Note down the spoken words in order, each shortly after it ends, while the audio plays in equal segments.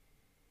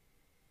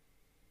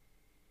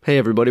Hey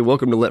everybody,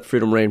 welcome to Let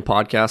Freedom Reign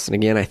podcast, and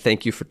again, I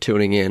thank you for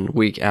tuning in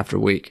week after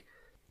week.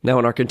 Now,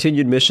 in our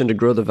continued mission to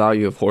grow the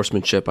value of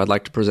horsemanship, I'd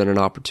like to present an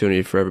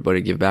opportunity for everybody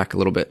to give back a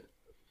little bit.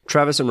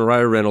 Travis and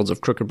Mariah Reynolds of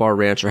Crooked Bar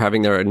Ranch are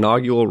having their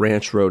inaugural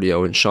ranch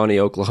rodeo in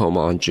Shawnee, Oklahoma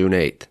on June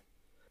 8th.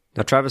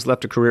 Now, Travis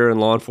left a career in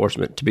law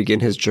enforcement to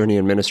begin his journey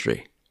in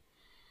ministry.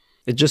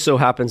 It just so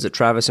happens that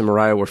Travis and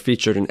Mariah were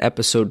featured in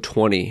episode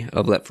 20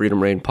 of Let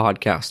Freedom Reign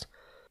podcast.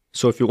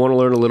 So if you want to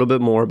learn a little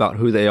bit more about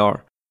who they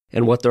are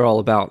and what they're all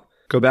about,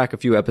 go back a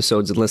few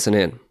episodes and listen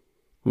in.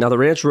 Now, the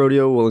ranch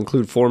rodeo will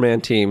include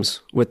 4-man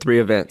teams with 3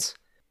 events.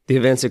 The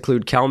events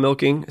include cow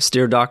milking,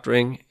 steer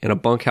doctoring, and a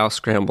bunkhouse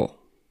scramble.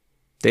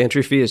 The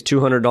entry fee is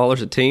 $200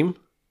 a team,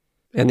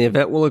 and the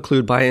event will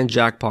include buy-in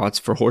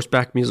jackpots for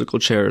horseback musical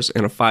chairs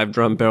and a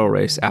 5-drum barrel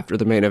race after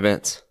the main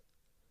events.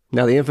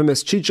 Now, the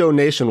infamous Chicho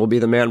Nation will be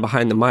the man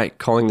behind the mic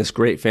calling this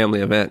great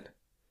family event.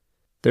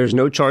 There is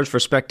no charge for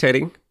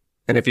spectating,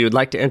 and if you would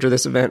like to enter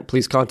this event,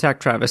 please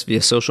contact Travis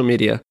via social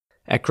media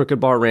at Crooked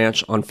Bar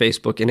Ranch on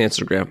Facebook and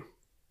Instagram.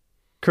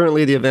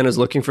 Currently, the event is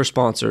looking for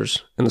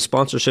sponsors, and the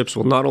sponsorships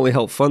will not only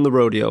help fund the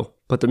rodeo,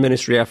 but the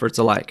ministry efforts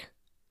alike.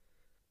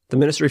 The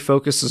ministry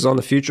focuses on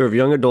the future of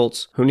young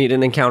adults who need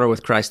an encounter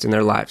with Christ in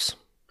their lives.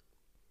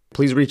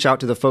 Please reach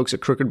out to the folks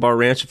at Crooked Bar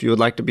Ranch if you would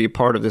like to be a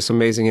part of this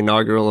amazing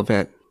inaugural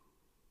event.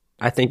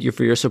 I thank you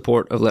for your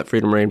support of Let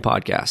Freedom Reign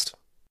podcast.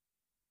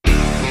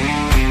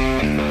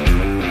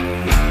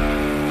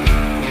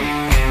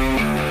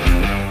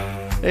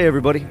 Hey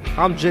everybody,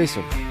 I'm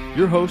Jason,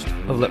 your host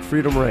of Let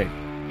Freedom Reign,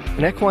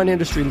 an equine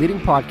industry leading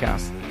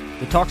podcast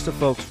that talks to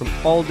folks from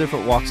all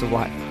different walks of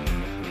life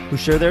who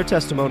share their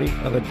testimony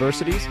of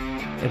adversities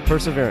and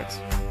perseverance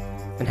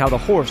and how the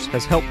horse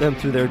has helped them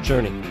through their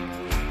journey.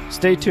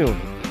 Stay tuned.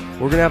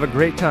 We're going to have a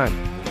great time.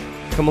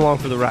 Come along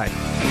for the ride.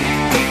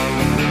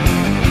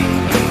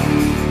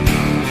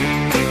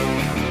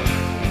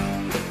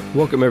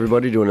 Welcome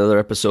everybody to another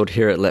episode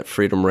here at Let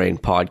Freedom Reign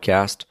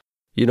podcast.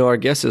 You know, our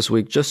guest this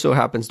week just so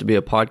happens to be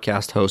a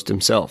podcast host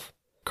himself.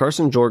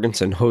 Carson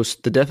Jorgensen hosts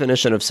the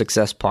Definition of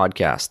Success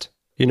podcast.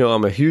 You know,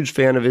 I'm a huge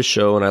fan of his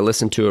show and I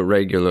listen to it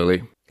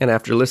regularly. And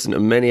after listening to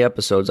many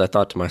episodes, I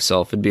thought to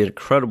myself, it'd be an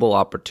incredible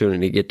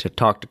opportunity to get to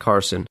talk to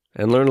Carson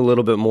and learn a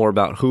little bit more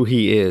about who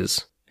he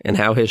is and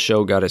how his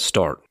show got its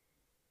start.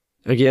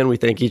 Again, we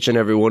thank each and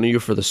every one of you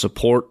for the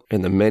support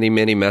and the many,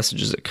 many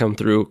messages that come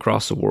through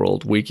across the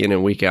world week in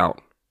and week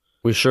out.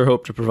 We sure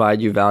hope to provide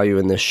you value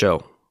in this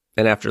show.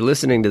 And after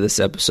listening to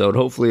this episode,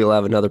 hopefully you'll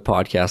have another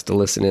podcast to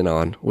listen in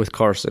on with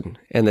Carson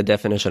and the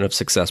Definition of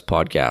Success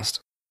podcast.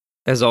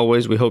 As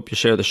always, we hope you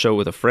share the show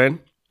with a friend,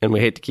 and we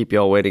hate to keep you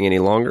all waiting any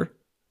longer.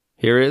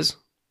 Here is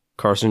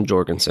Carson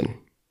Jorgensen.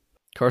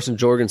 Carson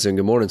Jorgensen,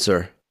 good morning,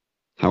 sir.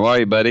 How are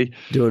you, buddy?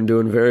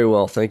 Doing very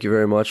well. Thank you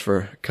very much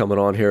for coming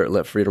on here at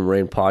Let Freedom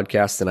Reign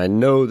podcast. And I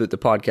know that the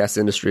podcast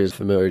industry is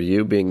familiar to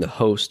you, being the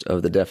host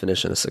of the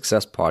Definition of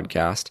Success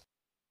podcast.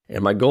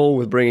 And my goal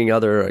with bringing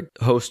other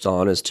hosts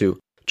on is to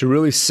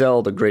really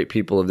sell the great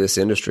people of this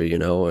industry. You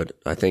know,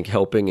 I think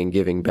helping and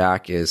giving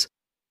back is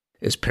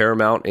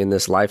paramount in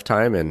this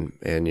lifetime,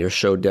 and your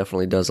show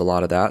definitely does a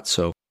lot of that.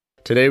 So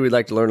today we'd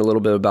like to learn a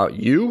little bit about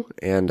you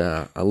and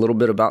a little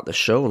bit about the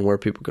show and where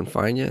people can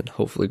find you and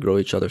hopefully grow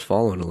each other's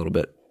following a little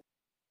bit.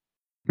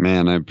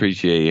 Man, I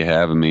appreciate you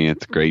having me.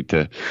 It's great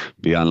to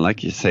be on.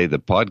 Like you say, the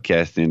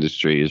podcast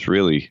industry is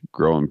really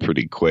growing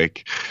pretty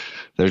quick.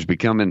 There's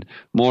becoming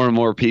more and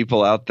more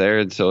people out there,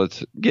 and so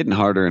it's getting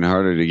harder and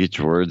harder to get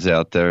your words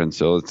out there, and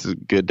so it's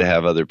good to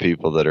have other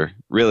people that are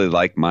really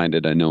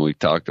like-minded. I know we've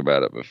talked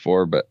about it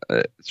before, but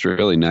it's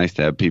really nice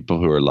to have people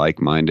who are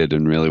like-minded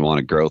and really want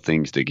to grow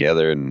things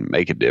together and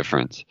make a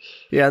difference.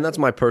 Yeah, and that's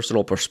my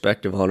personal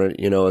perspective on it.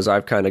 You know, as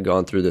I've kind of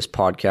gone through this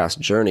podcast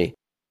journey,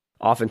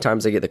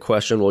 oftentimes I get the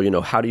question, well, you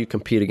know, how do you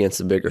compete against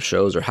the bigger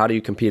shows, or how do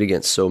you compete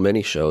against so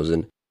many shows?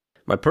 And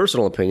my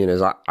personal opinion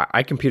is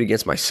I compete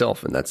against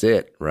myself, and that's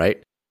it,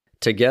 right?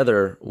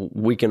 Together,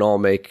 we can all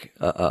make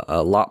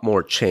a lot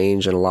more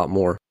change and a lot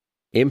more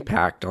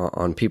impact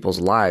on people's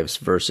lives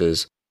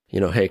versus,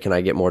 you know, hey, can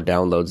I get more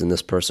downloads in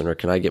this person, or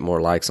can I get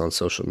more likes on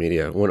social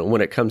media?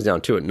 When it comes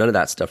down to it, none of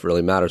that stuff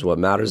really matters. What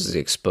matters is the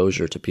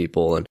exposure to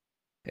people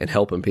and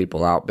helping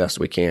people out best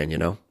we can, you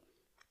know?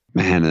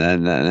 Man,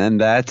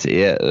 and that's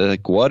it.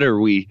 Like, what are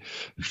we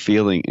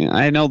feeling?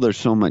 I know there's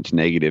so much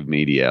negative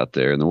media out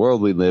there in the world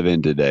we live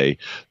in today.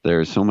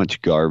 There's so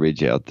much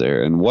garbage out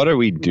there. And what are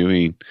we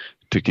doing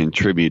to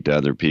contribute to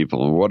other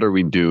people? And what are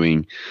we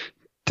doing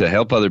to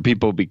help other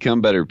people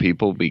become better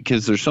people?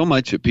 Because there's so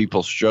much that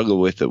people struggle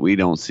with that we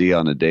don't see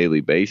on a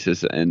daily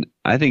basis. And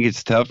I think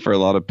it's tough for a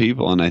lot of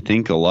people. And I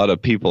think a lot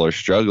of people are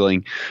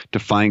struggling to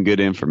find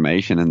good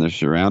information, and they're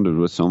surrounded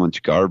with so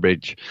much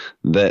garbage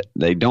that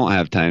they don't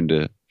have time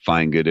to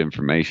find good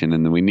information.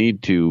 And then we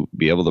need to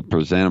be able to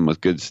present them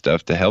with good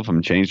stuff to help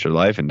them change their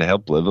life and to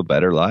help live a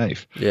better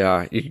life.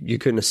 Yeah, you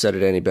couldn't have said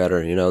it any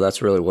better. You know,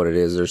 that's really what it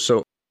is.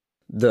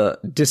 The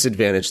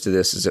disadvantage to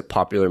this is that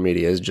popular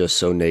media is just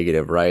so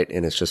negative, right?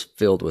 And it's just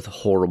filled with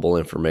horrible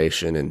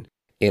information and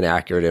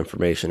inaccurate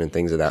information and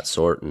things of that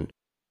sort. And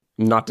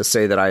not to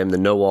say that I am the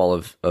know-all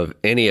of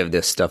any of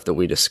this stuff that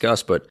we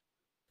discuss, but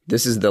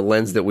this is the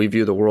lens that we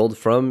view the world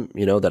from,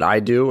 that I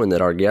do and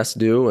that our guests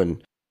do.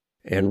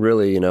 And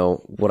really,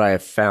 what I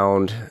have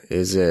found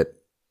is that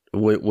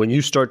when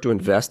you start to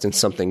invest in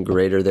something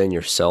greater than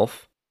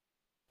yourself,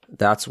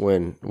 that's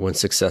when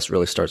success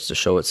really starts to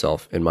show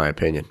itself, in my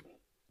opinion.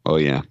 Oh,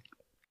 yeah.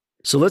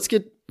 So let's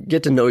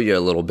get to know you a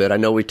little bit. I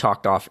know we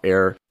talked off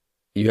air.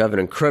 You have an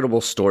incredible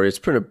story. It's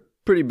been a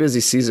pretty busy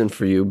season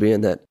for you,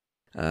 being that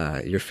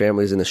your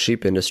family's in the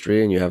sheep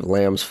industry and you have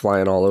lambs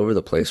flying all over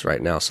the place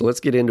right now. So let's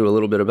get into a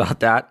little bit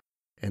about that,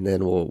 and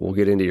then we'll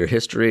get into your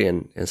history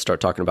and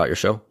start talking about your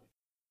show.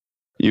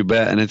 You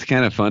bet. And it's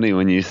kind of funny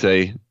when you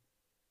say,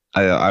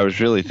 I was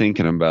really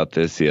thinking about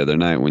this the other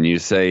night, when you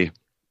say,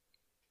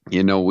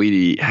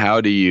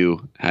 how do you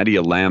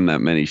lamb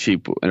that many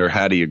sheep, or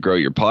how do you grow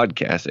your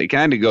podcast? They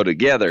kind of go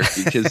together,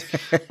 because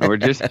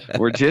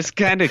we're just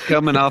kind of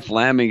coming off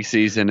lambing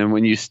season. And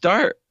when you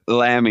start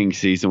lambing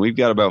season, we've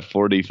got about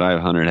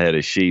 4,500 head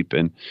of sheep,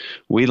 and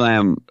we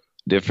lamb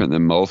different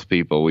than most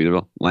people. We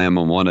lamb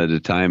them one at a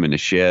time in a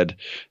shed.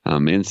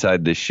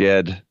 Inside the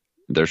shed,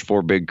 there's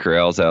 4 big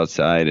corrals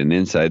outside, and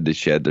inside the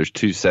shed, there's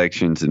 2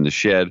 sections in the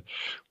shed.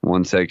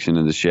 One section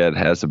of the shed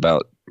has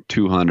about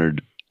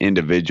 200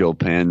 individual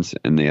pens,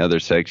 and the other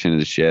section of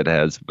the shed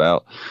has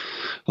about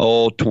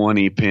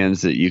 20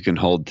 pens that you can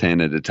hold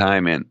 10 at a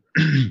time in.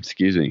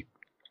 Excuse me.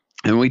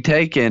 And we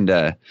take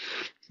and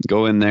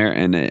go in there,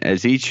 and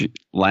as each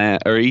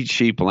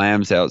sheep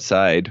lambs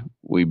outside,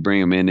 we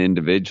bring them in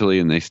individually,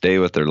 and they stay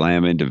with their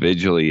lamb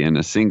individually in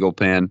a single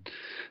pen.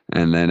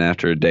 And then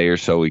after a day or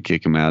so, we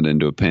kick them out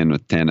into a pen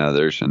with 10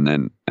 others. And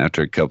then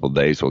after a couple of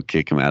days, we'll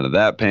kick them out of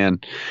that pen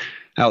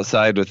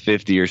outside with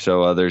 50 or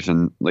so others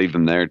and leave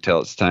them there till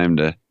it's time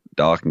to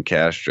dock and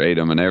castrate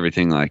them and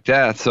everything like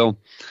that. So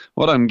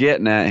what I'm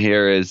getting at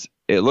here is,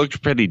 it looks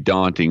pretty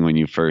daunting when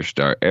you first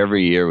start.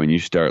 Every year when you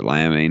start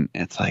lambing,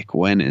 it's like,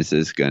 when is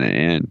this going to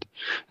end?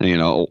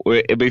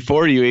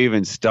 Before you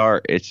even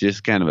start, it's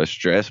just kind of a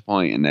stress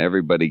point, and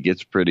everybody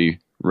gets pretty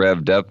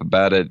revved up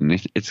about it. And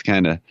it's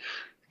kind of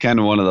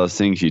one of those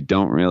things you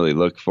don't really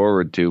look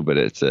forward to, but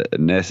it's a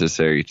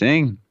necessary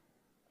thing.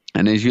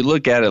 And as you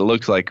look at it, it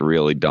looks like a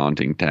really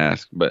daunting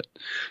task. But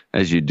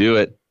as you do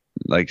it,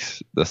 like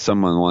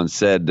someone once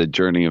said, the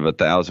journey of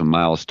 1,000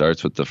 miles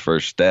starts with the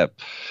first step.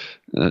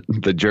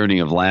 The journey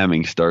of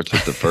lambing starts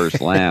with the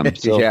first lamb.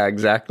 So yeah,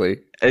 exactly.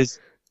 As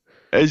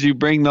you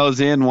bring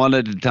those in one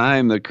at a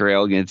time, the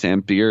corral gets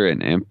emptier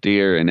and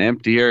emptier and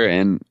emptier,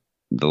 and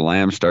the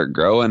lambs start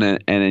growing.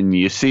 And then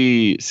you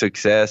see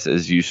success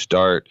as you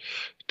start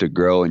to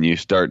grow and you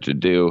start to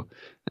do.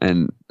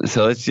 And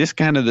so it's just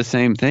kind of the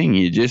same thing.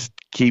 You just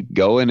keep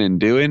going and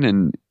doing,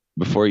 and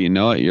before you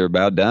know it, you're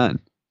about done.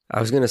 I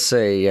was going to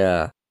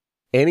say,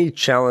 any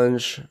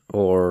challenge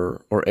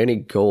or any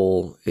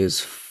goal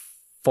is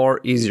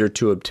far easier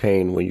to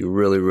obtain when you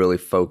really, really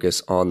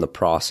focus on the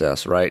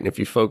process, right? And if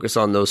you focus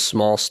on those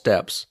small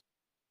steps,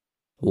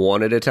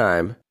 one at a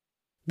time,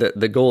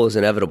 the goal is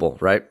inevitable,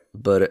 right?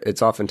 But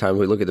it's oftentimes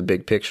we look at the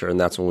big picture, and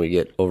that's when we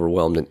get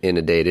overwhelmed and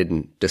inundated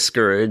and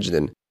discouraged,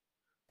 and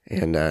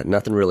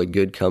nothing really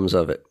good comes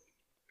of it.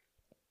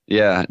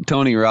 Yeah,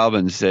 Tony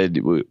Robbins said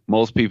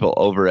most people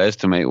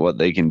overestimate what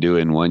they can do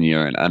in 1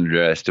 year and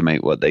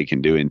underestimate what they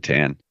can do in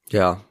 10.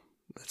 Yeah,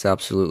 that's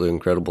absolutely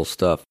incredible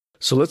stuff.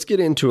 So let's get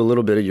into a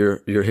little bit of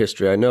your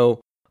history. I know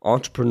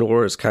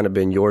entrepreneur has kind of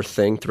been your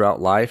thing throughout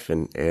life,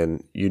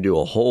 and you do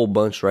a whole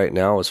bunch right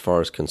now as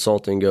far as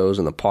consulting goes,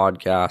 and the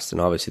podcast,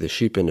 and obviously the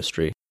sheep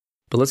industry.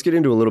 But let's get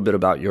into a little bit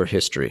about your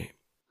history.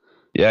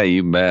 Yeah,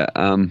 you bet.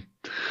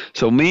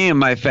 So me and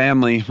my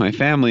family,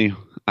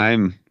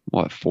 I'm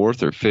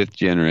 4th or 5th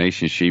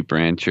generation sheep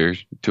rancher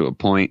to a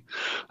point.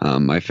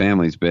 My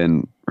family's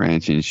been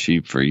ranching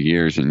sheep for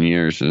years and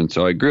years, and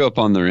so I grew up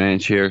on the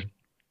ranch here.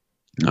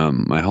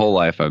 My whole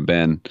life I've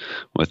been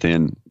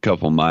within a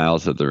couple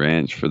miles of the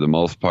ranch for the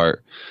most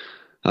part.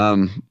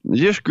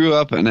 Just grew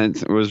up, and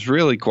it was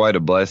really quite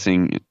a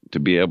blessing to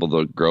be able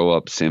to grow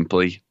up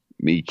simply,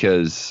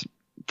 because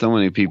so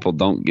many people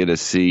don't get to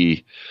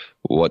see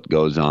what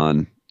goes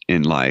on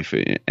in life.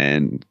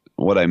 And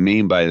what I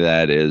mean by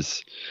that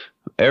is,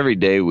 every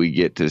day we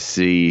get to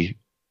see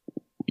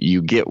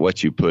you get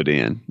what you put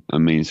in. I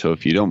mean, so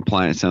if you don't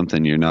plant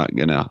something, you're not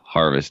going to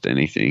harvest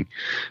anything,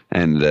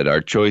 and that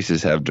our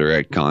choices have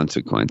direct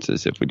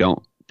consequences. If we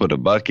don't put a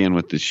buck in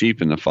with the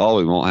sheep in the fall,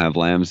 we won't have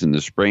lambs in the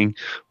spring,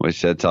 which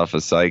sets off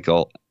a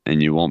cycle,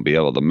 and you won't be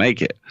able to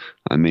make it.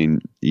 I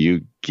mean,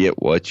 you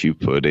get what you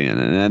put in,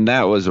 and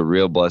that was a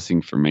real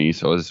blessing for me.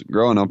 So as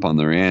growing up on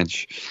the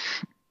ranch,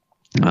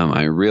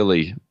 I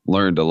really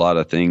learned a lot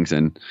of things,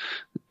 and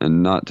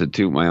not to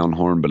toot my own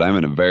horn, but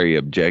I'm a very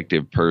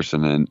objective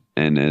person,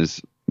 and as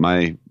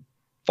my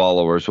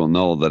followers will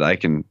know, that I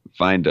can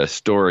find a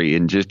story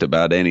in just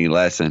about any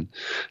lesson.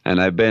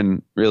 And I've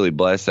been really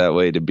blessed that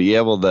way, to be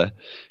able to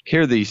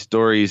hear these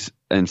stories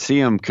and see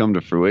them come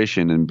to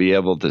fruition, and be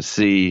able to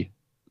see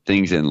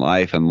things in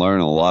life and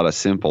learn a lot of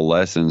simple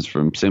lessons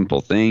from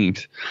simple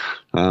things.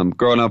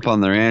 Growing up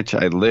on the ranch,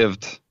 I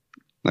lived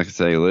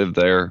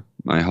there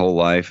my whole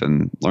life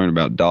and learned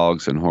about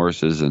dogs and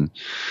horses and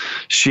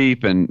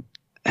sheep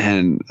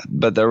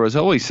but there was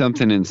always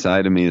something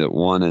inside of me that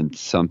wanted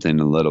something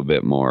a little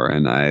bit more.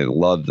 And I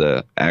love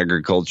the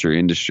agriculture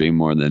industry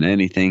more than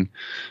anything,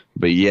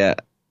 but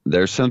yet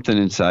there's something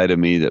inside of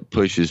me that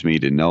pushes me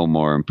to know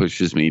more and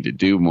pushes me to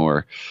do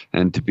more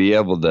and to be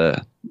able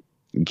to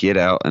get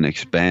out and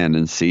expand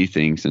and see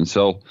things. And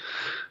so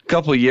a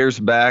couple of years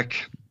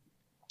back,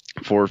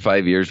 4 or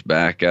 5 years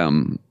back,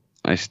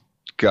 I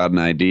got an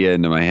idea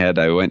into my head.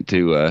 I went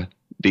to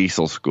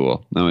diesel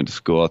school. I went to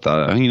school. I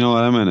thought, you know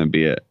what, I'm going to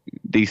be a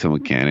diesel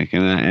mechanic.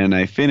 And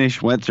I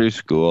finished, went through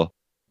school,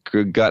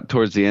 got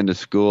towards the end of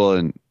school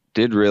and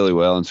did really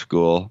well in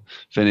school,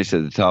 finished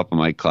at the top of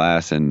my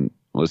class and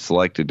was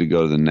selected to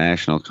go to the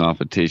national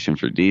competition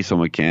for diesel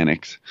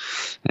mechanics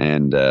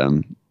and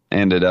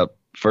ended up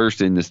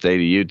first in the state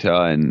of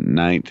Utah and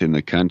ninth in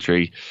the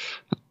country.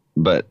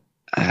 But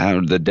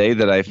the day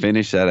that I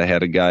finished that, I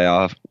had a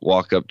guy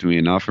walk up to me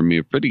and offer me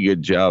a pretty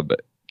good job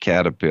at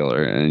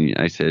Caterpillar. And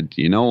I said,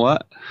 you know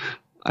what?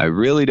 I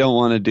really don't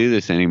want to do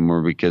this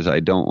anymore because I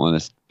don't want to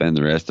spend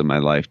the rest of my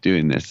life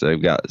doing this.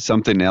 I've got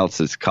something else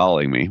that's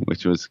calling me,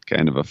 which was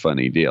kind of a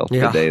funny deal.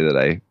 Yeah. The day that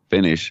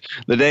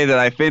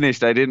I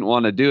finished, I didn't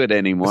want to do it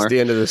anymore. That's the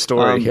end of the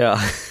story.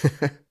 Yeah.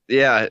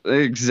 Yeah,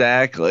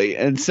 exactly.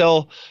 And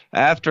so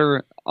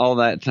after all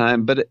that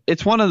time, but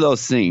it's one of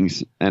those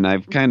things, and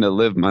I've kind of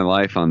lived my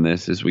life on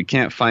this, is we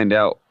can't find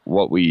out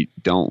what we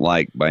don't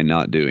like by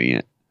not doing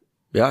it.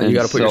 Yeah, you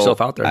got to put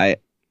yourself out there.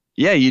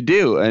 Yeah, you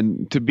do.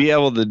 And to be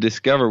able to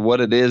discover what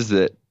it is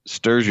that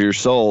stirs your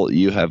soul,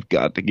 you have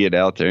got to get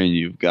out there and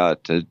you've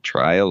got to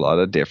try a lot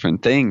of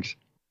different things.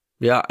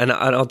 Yeah, and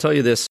I'll tell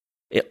you this,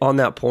 on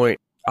that point,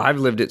 I've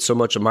lived it so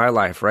much of my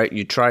life, right?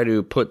 You try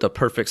to put the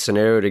perfect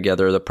scenario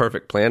together, the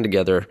perfect plan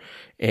together,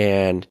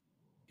 and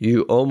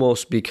you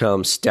almost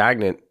become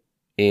stagnant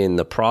in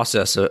the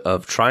process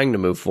of trying to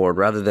move forward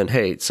rather than,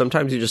 hey,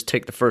 sometimes you just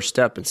take the first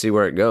step and see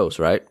where it goes,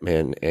 right?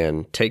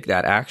 And take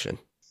that action.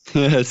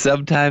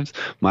 Sometimes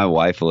my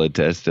wife will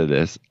attest to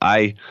this.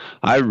 I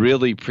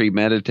really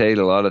premeditate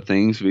a lot of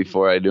things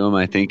before I do them.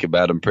 I think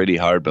about them pretty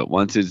hard, but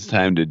once it's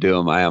time to do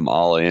them, I am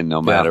all in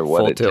no matter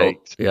what it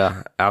takes.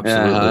 Yeah,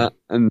 absolutely.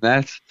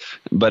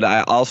 But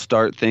I'll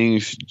start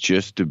things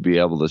just to be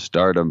able to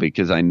start them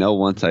because I know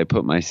once I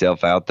put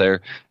myself out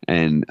there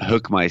and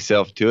hook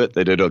myself to it,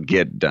 that it'll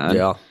get done.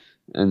 Yeah.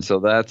 And so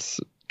that's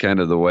kind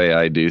of the way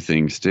I do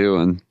things too.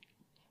 And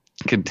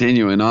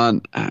continuing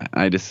on,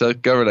 I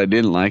discovered I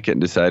didn't like it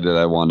and decided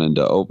I wanted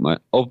to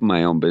open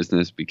my own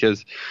business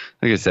because,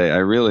 like I say, I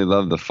really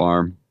love the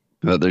farm,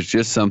 but there's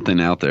just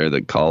something out there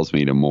that calls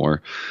me to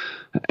more.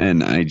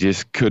 And I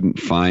just couldn't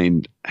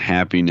find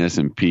happiness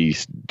and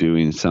peace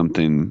doing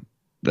something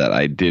that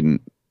I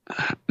didn't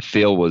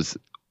feel was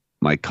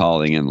my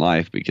calling in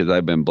life because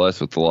I've been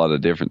blessed with a lot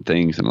of different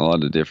things and a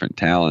lot of different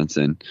talents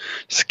and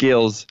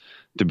skills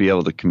to be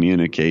able to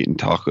communicate and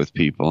talk with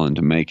people and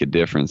to make a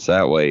difference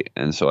that way.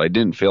 And so I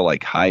didn't feel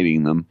like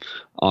hiding them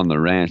on the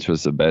ranch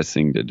was the best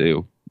thing to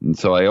do. And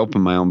so I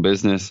opened my own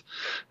business,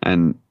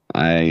 and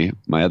my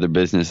other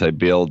business, I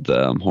build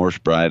horse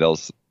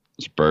bridles,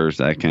 spurs,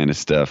 that kind of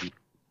stuff.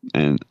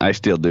 And I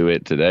still do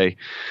it today.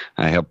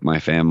 I help my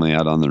family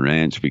out on the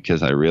ranch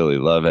because I really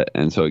love it.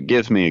 And so it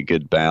gives me a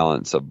good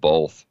balance of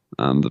both.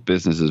 The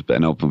business has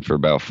been open for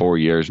about 4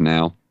 years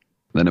now.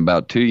 Then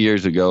about 2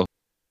 years ago,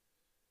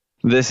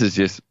 this is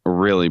just a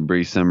really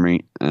brief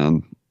summary.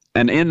 And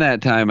in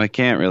that time, I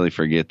can't really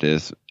forget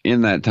this.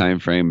 In that time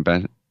frame,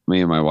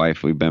 me and my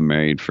wife, we've been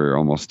married for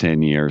almost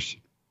 10 years.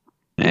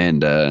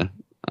 And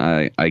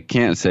I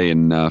can't say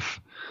enough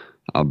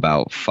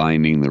about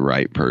finding the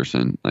right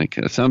person. Like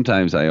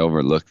sometimes I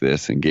overlook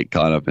this and get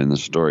caught up in the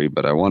story,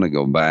 but I want to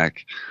go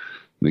back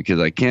because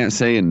I can't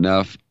say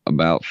enough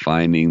about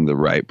finding the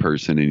right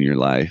person in your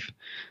life.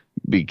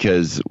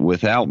 Because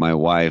without my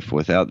wife,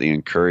 without the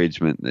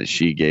encouragement that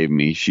she gave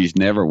me, she's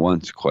never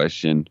once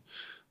questioned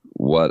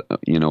what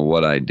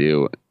I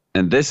do.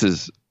 And this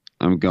is,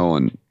 I'm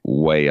going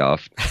way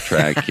off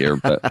track here,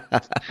 but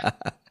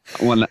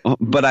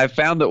I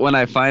found that when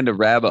I find a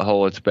rabbit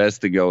hole, it's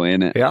best to go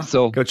in it. Yeah.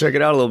 So go check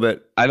it out a little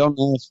bit. I don't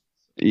know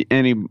if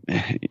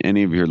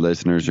any of your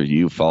listeners or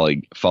you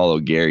follow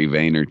Gary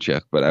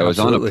Vaynerchuk, but I was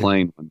on a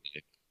plane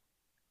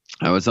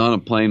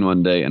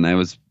one day. And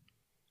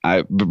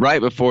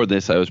right before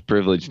this, I was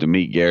privileged to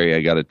meet Gary.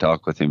 I got to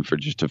talk with him for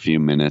just a few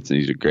minutes, and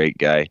he's a great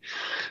guy.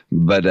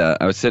 But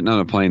I was sitting on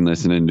a plane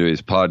listening to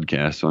his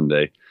podcast one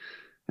day,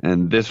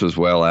 and this was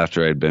well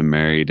after I'd been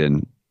married,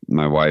 and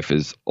my wife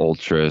is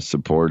ultra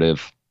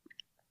supportive.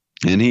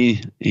 And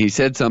he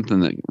said something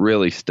that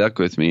really stuck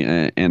with me,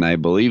 and I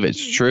believe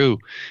it's true.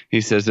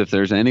 He says, if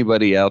there's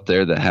anybody out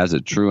there that has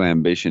a true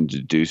ambition to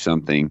do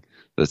something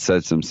that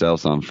sets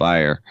themselves on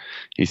fire,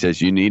 he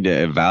says, you need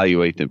to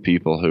evaluate the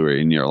people who are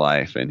in your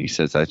life. And he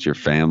says, that's your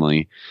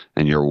family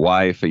and your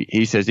wife.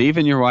 He says,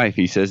 even your wife,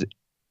 he says,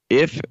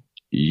 if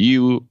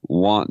you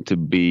want to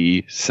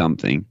be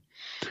something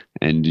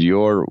and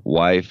your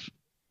wife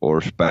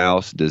or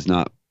spouse does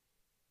not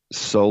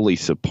solely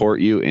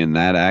support you in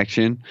that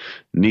action,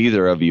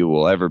 neither of you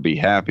will ever be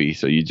happy.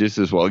 So you just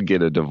as well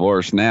get a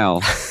divorce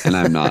now. And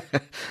I'm not.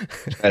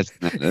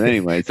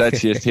 Anyways,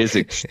 that's just his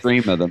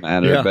extreme of the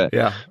matter.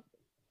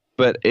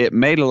 But it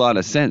made a lot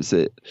of sense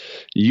that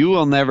you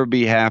will never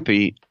be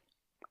happy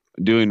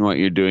doing what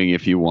you're doing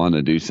if you want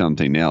to do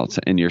something else.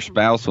 And your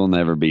spouse will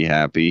never be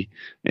happy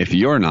if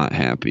you're not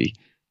happy.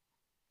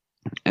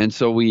 And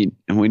so we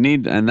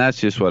need, and that's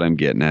just what I'm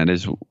getting at,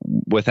 is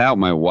without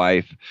my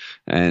wife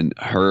and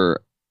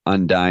her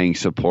undying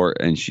support,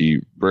 and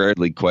she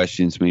rarely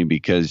questions me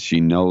because she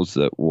knows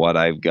that what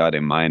I've got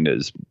in mind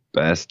is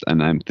best,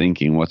 and I'm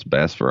thinking what's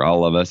best for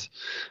all of us.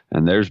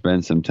 And there's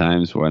been some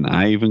times when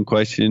I even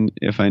questioned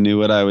if I knew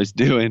what I was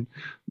doing,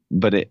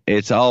 but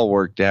it's all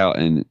worked out,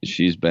 and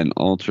she's been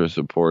ultra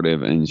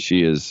supportive, and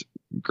she is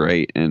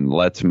great and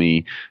lets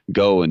me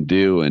go and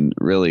do and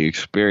really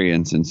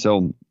experience. And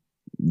so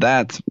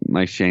that's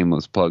my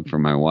shameless plug for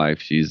my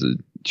wife. She's a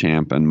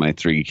champ, and my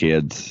 3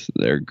 kids,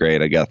 they're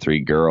great. I got 3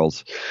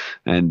 girls.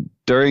 And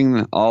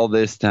during all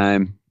this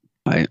time,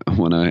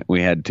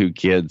 we had 2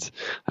 kids,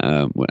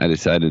 I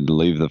decided to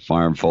leave the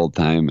farm full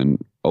time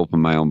and open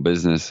my own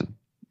business.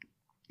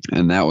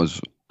 And that was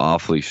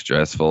awfully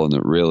stressful, and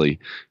it really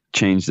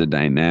changed the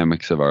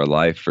dynamics of our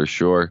life for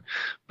sure.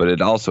 But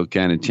it also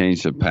kind of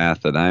changed the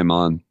path that I'm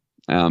on.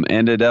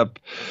 Ended up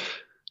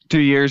 2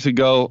 years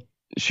ago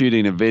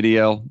shooting a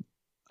video.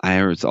 I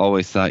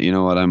always thought, you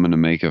know what, I'm going to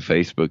make a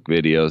Facebook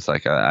video. It's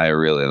like, I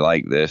really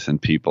like this,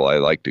 and people I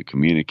like to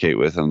communicate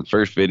with. And the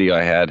first video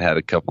I had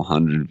a couple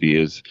hundred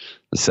views.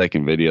 The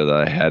second video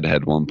that I had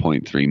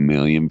 1.3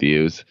 million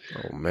views.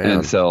 Oh, man.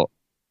 And so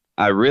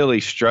I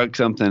really struck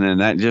something, and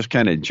that just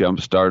kind of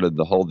jump-started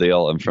the whole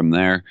deal. And from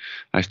there,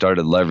 I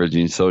started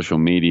leveraging social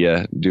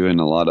media, doing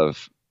a lot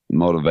of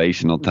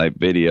motivational type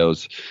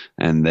videos.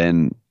 And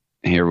then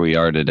here we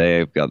are today.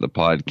 I've got the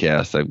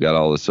podcast. I've got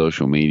all the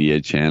social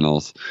media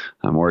channels.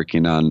 I'm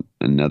working on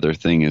another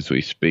thing as we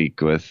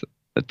speak with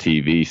a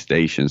TV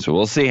station. So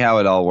we'll see how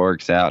it all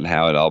works out and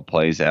how it all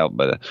plays out.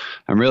 But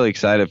I'm really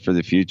excited for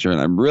the future,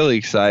 and I'm really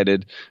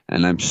excited,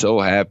 and I'm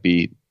so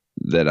happy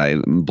that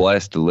I'm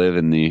blessed to live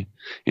in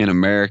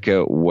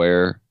America,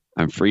 where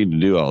I'm free to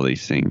do all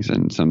these things.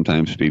 And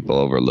sometimes people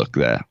overlook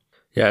that.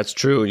 Yeah, it's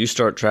true. You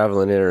start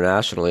traveling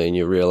internationally and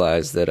you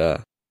realize that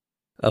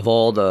of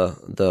all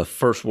the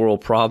first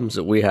world problems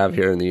that we have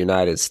here in the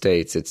United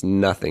States, it's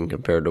nothing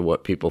compared to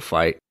what people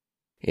fight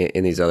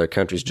in these other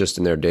countries just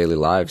in their daily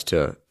lives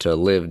to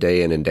live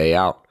day in and day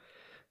out.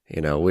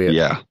 You know,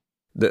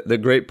 the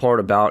great part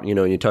about, you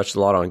know, you touched a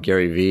lot on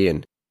Gary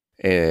Vee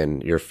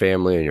and your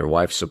family and your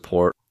wife's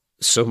support.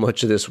 So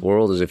much of this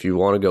world is, if you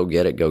want to go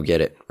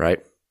get it,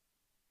 right?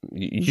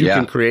 You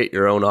can create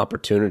your own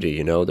opportunity.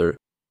 You know,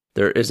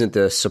 there isn't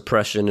the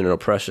suppression and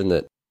oppression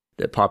that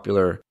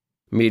popular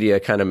media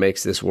kind of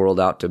makes this world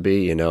out to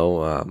be. You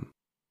know,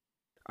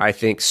 I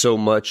think so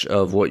much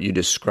of what you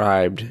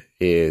described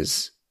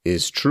is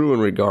true in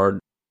regard.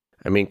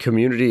 I mean,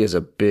 community is a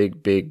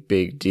big, big,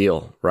 big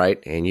deal,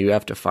 right? And you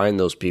have to find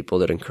those people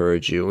that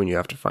encourage you, and you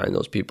have to find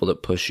those people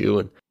that push you.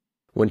 And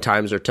when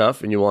times are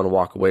tough and you want to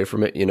walk away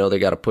from it, you know, they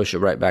got to push it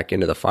right back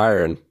into the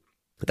fire. And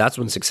that's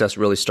when success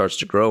really starts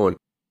to grow. And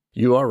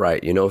you are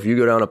right. You know, if you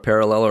go down a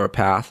parallel or a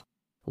path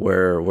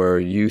where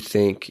you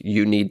think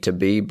you need to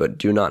be, but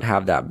do not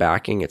have that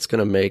backing, it's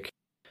going to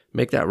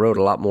make that road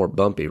a lot more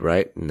bumpy,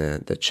 right? And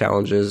the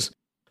challenges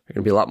are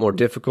going to be a lot more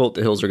difficult.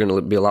 The hills are going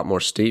to be a lot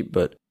more steep.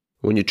 But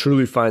when you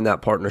truly find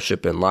that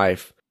partnership in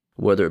life,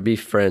 whether it be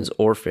friends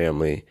or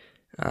family,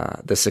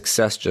 the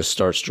success just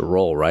starts to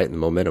roll, right? And the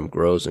momentum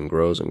grows and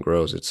grows and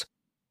grows.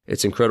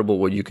 It's incredible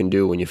what you can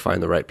do when you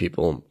find the right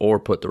people or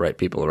put the right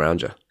people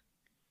around you.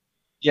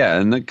 Yeah,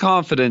 and the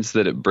confidence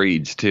that it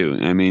breeds too.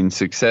 I mean,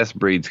 success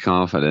breeds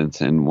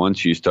confidence, and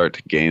once you start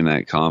to gain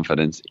that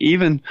confidence,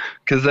 even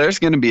because there's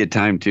going to be a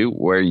time too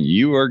where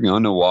you are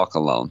going to walk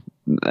alone.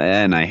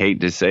 And I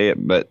hate to say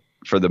it, but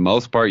for the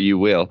most part, you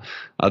will.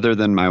 Other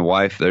than my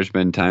wife, there's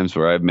been times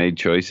where I've made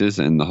choices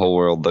and the whole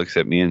world looks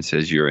at me and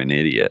says, you're an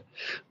idiot.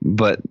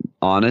 But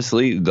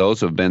honestly, those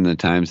have been the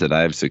times that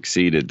I've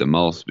succeeded the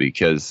most,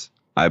 because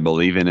I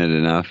believe in it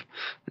enough.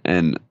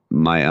 And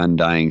my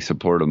undying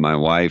support of my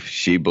wife,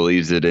 she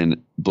believes in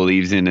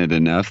it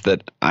enough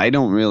that I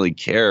don't really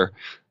care.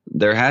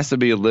 There has to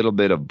be a little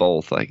bit of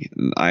both. Like,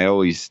 I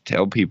always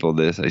tell people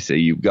this. I say,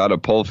 you've got to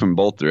pull from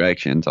both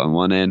directions. On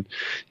one end,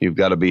 you've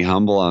got to be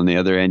humble. On the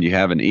other end, you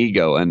have an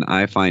ego. And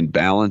I find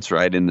balance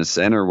right in the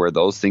center where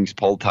those things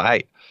pull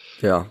tight.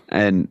 Yeah.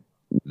 And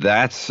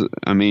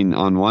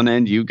on one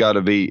end, you've got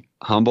to be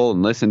humble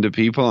and listen to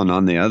people. And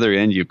on the other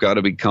end, you've got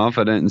to be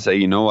confident and say,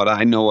 you know what,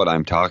 I know what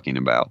I'm talking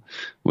about.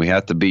 We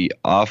have to be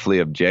awfully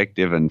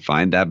objective and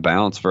find that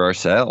balance for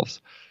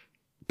ourselves.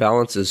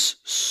 Balance is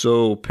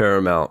so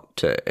paramount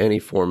to any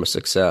form of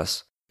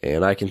success.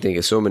 And I can think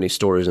of so many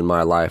stories in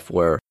my life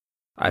where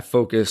I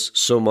focus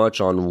so much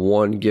on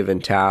one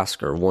given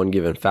task or one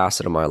given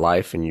facet of my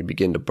life, and you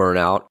begin to burn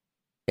out.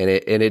 And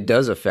it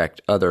does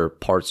affect other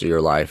parts of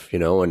your life, you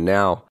know. And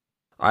now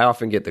I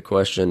often get the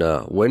question,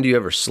 when do you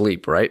ever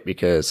sleep, right?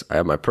 Because I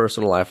have my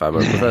personal life, I have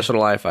my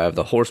professional life, I have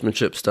the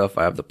horsemanship stuff,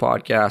 I have the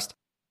podcast.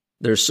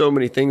 There's so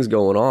many things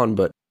going on,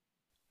 but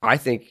I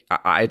think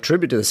I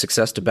attribute to the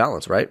success to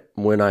balance, right?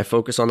 When I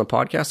focus on the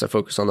podcast, I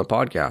focus on the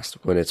podcast.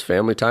 When it's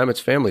family time, it's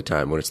family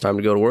time. When it's time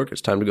to go to work, it's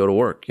time to go to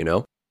work, you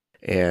know?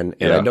 And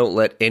I don't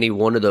let any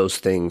one of those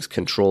things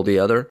control the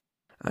other.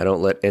 I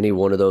don't let any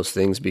one of those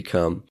things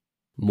become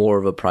more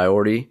of a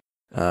priority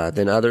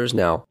than others.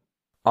 Now,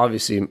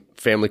 obviously,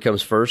 family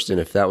comes first, and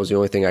if that was the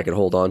only thing I could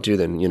hold on to,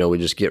 then, you know, we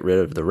just get rid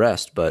of the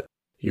rest. But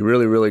you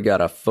really, really got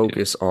to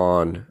focus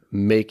on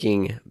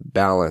making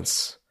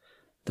balance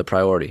the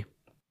priority.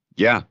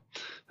 Yeah,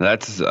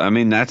 that's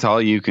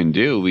all you can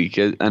do,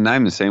 because, and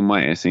I'm the same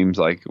way. It seems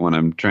like when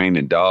I'm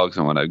training dogs,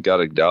 and when I've got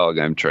a dog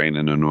I'm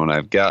training, and when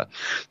I've got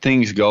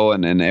things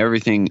going and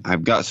everything,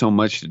 I've got so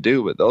much to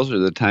do, but those are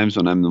the times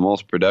when I'm the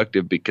most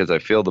productive, because I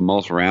feel the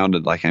most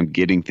rounded, like I'm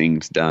getting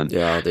things done.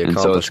 Yeah, the and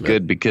so it's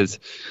good because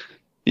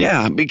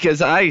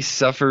I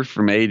suffer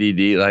from ADD,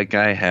 like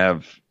I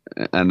have.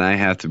 And I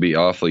have to be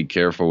awfully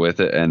careful with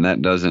it. And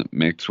that doesn't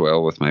mix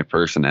well with my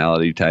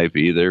personality type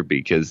either,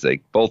 because they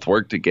both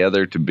work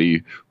together to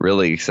be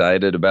really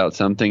excited about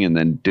something and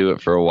then do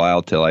it for a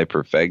while till I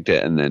perfect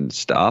it and then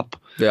stop.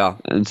 Yeah.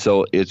 And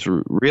so it's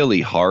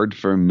really hard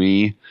for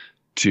me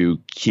to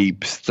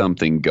keep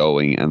something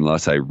going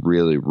unless I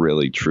really,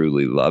 really,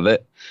 truly love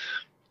it.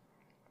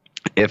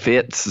 If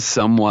it's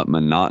somewhat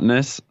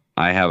monotonous,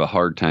 I have a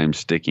hard time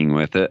sticking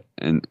with it,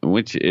 and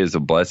which is a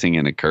blessing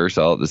and a curse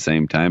all at the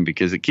same time,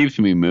 because it keeps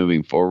me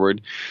moving forward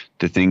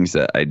to things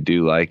that I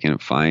do like, and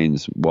it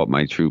finds what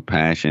my true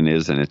passion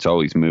is, and it's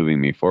always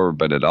moving me forward,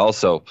 but it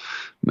also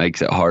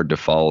makes it hard to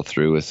follow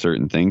through with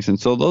certain things. And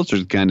so those are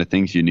the kind of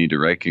things you need to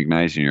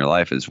recognize in your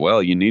life as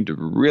well. You need to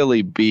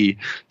really be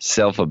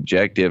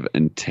self-objective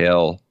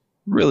until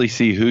really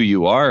see who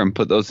you are and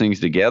put those things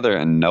together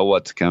and know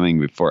what's coming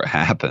before it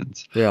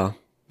happens. Yeah.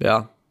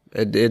 Yeah.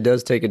 It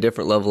does take a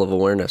different level of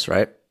awareness,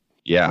 right?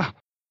 Yeah.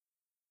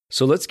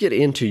 So let's get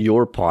into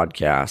your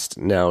podcast.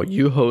 Now,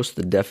 you host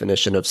The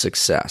Definition of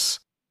Success,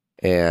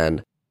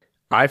 and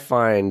I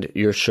find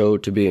your show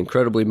to be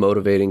incredibly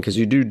motivating, because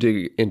you do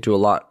dig into a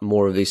lot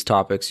more of these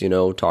topics, you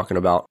know, talking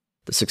about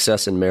the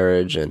success in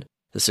marriage and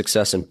the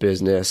success in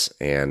business.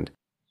 And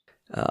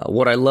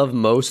what I love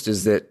most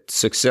is that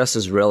success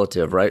is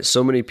relative, right?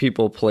 So many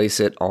people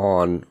place it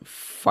on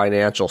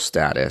financial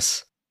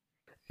status.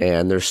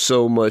 And there's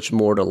so much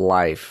more to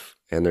life,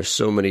 and there's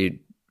so many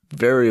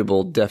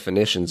variable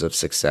definitions of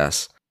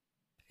success.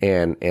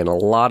 And a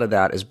lot of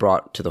that is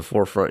brought to the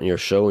forefront in your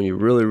show, and you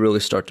really, really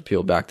start to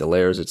peel back the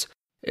layers. It's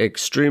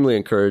extremely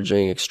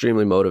encouraging,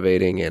 extremely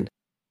motivating, and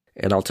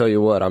I'll tell you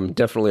what, I'm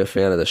definitely a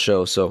fan of the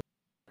show. So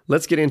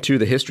let's get into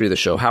the history of the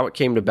show, how it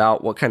came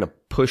about, what kind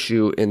of pushed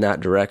you in that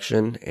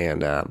direction,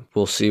 and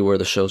we'll see where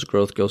the show's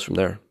growth goes from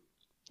there.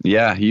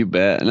 Yeah, you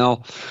bet.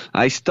 No,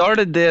 I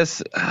started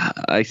this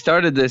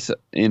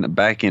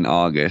back in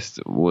August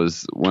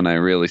was when I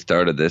really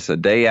started this, a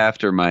day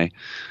after my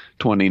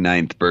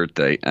 29th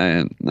birthday.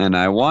 And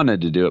I wanted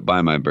to do it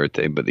by my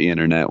birthday, but the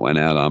internet went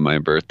out on my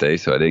birthday,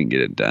 so I didn't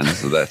get it done.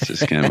 So that's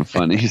just kind of a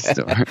funny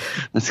story.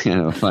 That's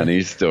kind of a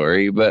funny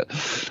story. But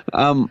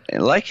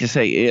like you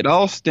say, it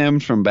all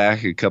stemmed from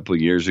back a couple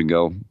of years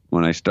ago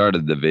when I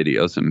started the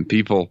videos. And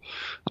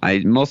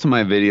most of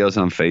my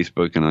videos on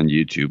Facebook and on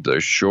YouTube,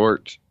 they're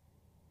short,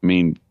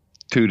 2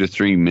 to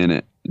 3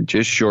 minute,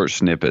 just short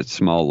snippets,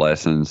 small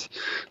lessons,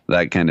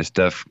 that kind of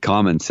stuff.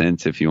 Common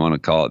sense, if you want to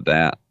call it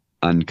that.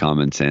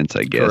 Uncommon sense,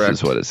 I guess. Correct.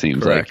 Is what it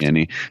seems Correct.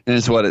 Like.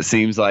 It's what it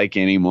seems like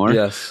anymore.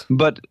 Yes.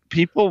 But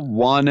people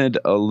wanted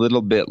a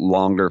little bit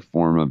longer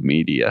form of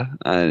media.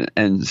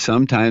 And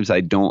sometimes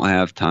I don't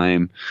have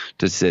time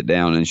to sit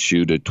down and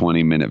shoot a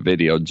 20-minute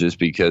video just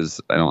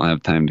because I don't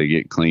have time to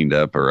get cleaned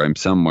up, or I'm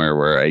somewhere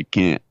where I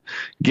can't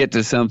get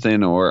to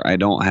something, or I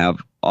don't have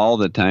all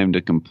the time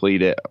to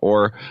complete it,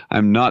 or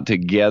I'm not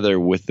together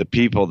with the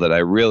people that I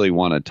really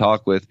want to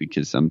talk with,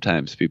 because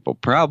sometimes people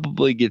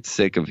probably get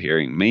sick of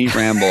hearing me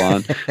ramble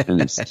on, and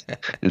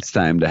it's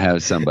time to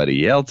have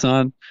somebody else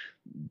on.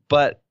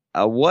 But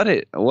what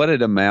it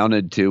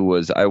amounted to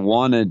was I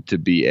wanted to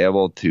be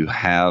able to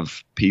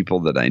have people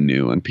that I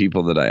knew and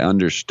people that I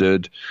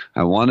understood.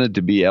 I wanted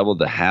to be able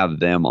to have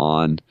them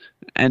on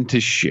and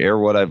to share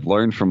what I've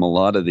learned from a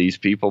lot of these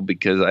people,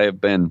 because I have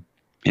been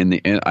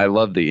I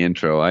love the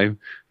intro. I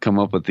come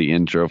up with the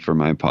intro for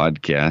my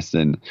podcast,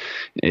 and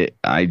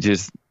I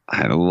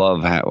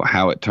love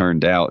how it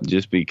turned out,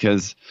 just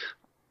because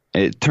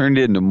it turned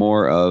into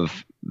more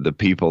of the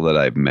people that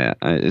I've met.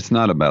 It's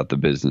not about the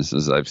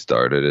businesses I've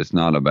started. It's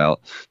not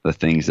about the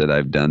things that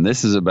I've done.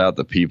 This is about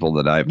the people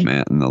that I've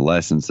met and the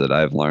lessons that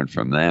I've learned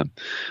from them.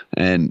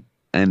 And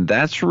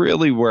that's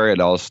really where it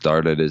all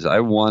started, is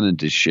I wanted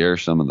to share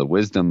some of the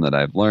wisdom that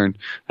I've learned,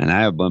 and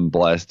I have been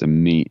blessed to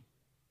meet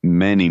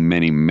many,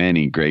 many,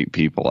 many great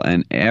people,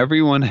 and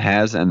everyone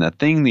has. And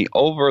the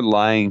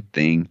overlying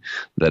thing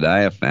that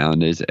I have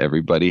found is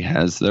everybody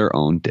has their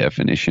own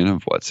definition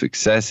of what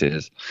success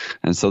is.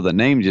 And so the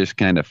name just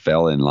kind of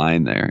fell in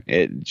line there.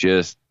 It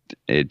just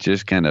it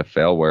just kind of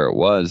fell where it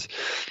was.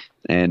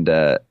 And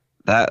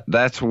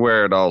that's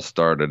where it all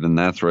started, and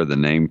that's where the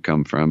name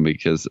come from,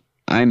 because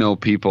I know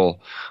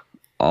people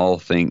all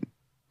think,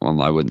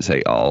 well, I wouldn't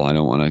say all, I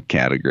don't want to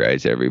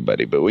categorize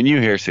everybody, but when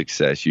you hear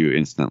success, you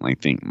instantly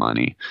think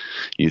money,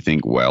 you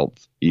think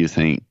wealth, you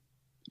think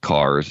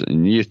cars,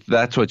 and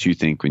that's what you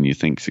think when you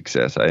think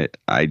success.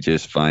 I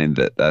just find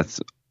that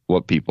that's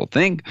what people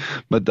think.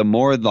 But the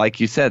more, like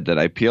you said, that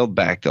I peeled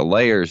back the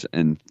layers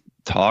and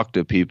talked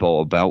to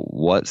people about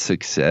what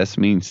success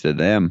means to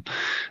them,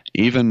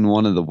 even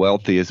one of the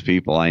wealthiest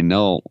people I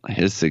know,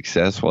 his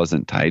success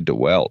wasn't tied to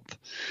wealth.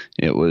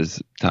 It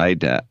was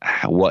tied to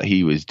what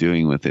he was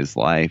doing with his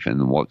life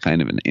and what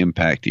kind of an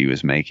impact he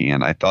was making.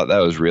 And I thought that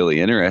was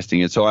really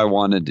interesting. And so I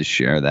wanted to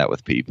share that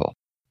with people.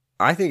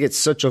 I think it's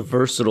such a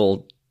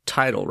versatile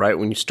title, right?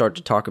 When you start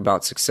to talk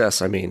about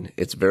success, I mean,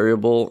 it's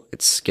variable,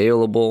 it's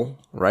scalable,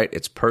 right?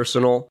 It's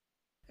personal.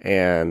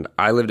 And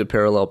I lived a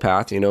parallel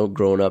path,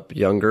 growing up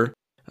younger,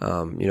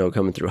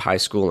 coming through high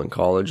school and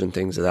college and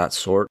things of that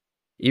sort.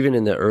 Even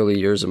in the early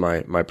years of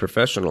my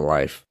professional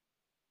life,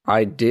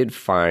 I did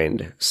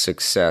find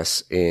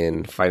success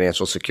in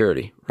financial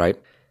security, right?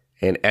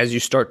 And as you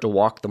start to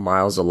walk the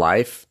miles of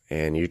life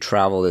and you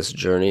travel this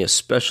journey,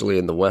 especially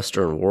in the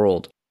Western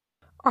world,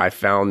 I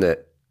found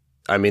that,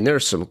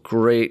 there's some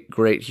great,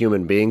 great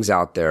human beings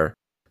out there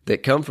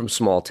that come from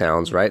small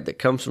towns, right? That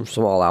comes from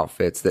small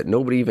outfits that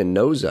nobody even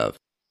knows of.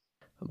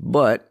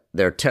 But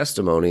their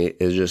testimony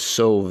is just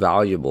so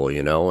valuable,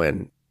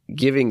 and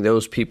giving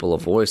those people a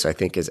voice, I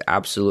think, is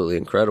absolutely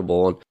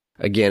incredible. And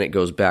again, it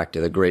goes back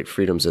to the great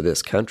freedoms of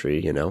this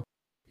country,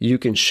 You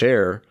can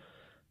share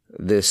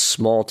this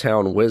small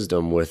town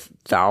wisdom with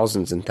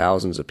thousands and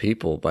thousands of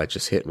people by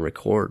just hitting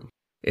record.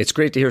 It's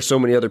great to hear so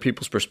many other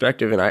people's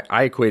perspective, and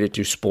I equate it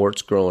to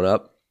sports growing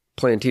up.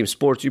 Playing team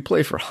sports, you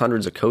play for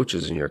hundreds of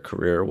coaches in your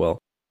career. Well,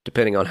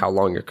 depending on how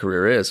long your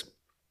career is,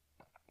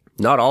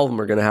 not all of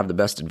them are going to have the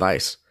best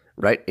advice,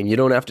 right? And you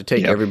don't have to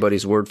take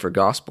everybody's word for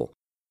gospel,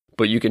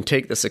 but you can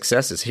take the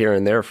successes here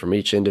and there from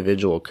each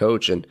individual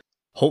coach, and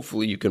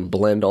hopefully you can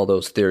blend all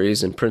those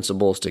theories and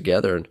principles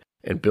together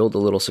and build a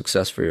little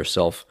success for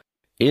yourself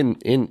in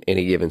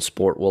any given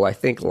sport. Well, I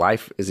think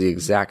life is the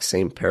exact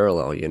same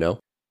parallel,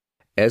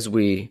 As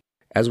we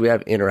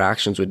have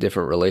interactions with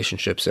different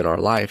relationships in our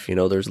life,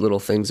 there's little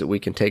things that we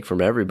can take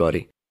from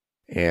everybody.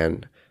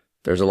 And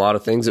there's a lot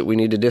of things that we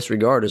need to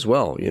disregard as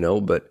well,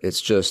 but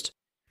it's just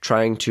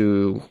trying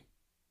to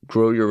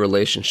grow your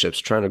relationships,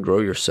 trying to grow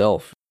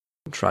yourself,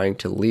 trying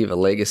to leave a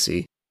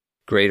legacy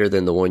greater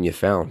than the one you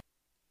found.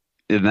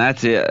 And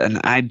that's it. And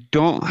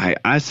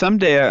I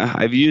someday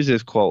I've used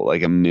this quote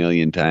like a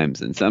million times,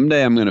 and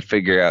someday I'm going to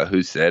figure out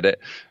who said it.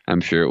 I'm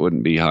sure it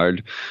wouldn't be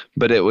hard,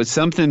 but it was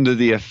something to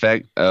the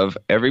effect of,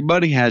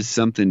 everybody has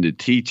something to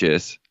teach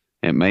us.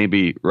 It may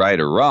be right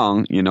or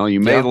wrong. You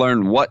may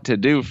learn what to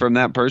do from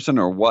that person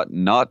or what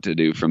not to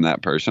do from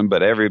that person,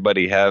 but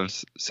everybody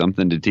has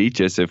something to teach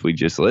us if we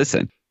just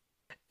listen.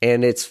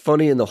 And it's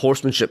funny in the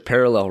horsemanship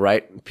parallel,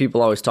 right?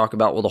 People always talk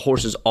about, well, the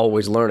horse is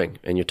always learning,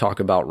 and you talk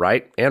about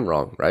right and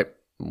wrong, right?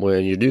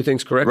 When you do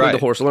things correctly, right, the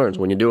horse learns.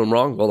 When you do them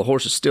wrong, well, the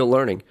horse is still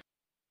learning.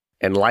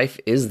 And life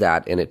is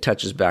that, and it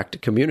touches back to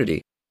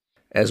community.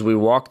 As we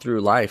walk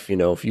through life,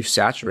 if you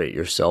saturate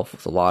yourself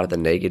with a lot of the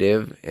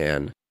negative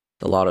and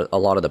a lot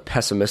of the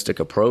pessimistic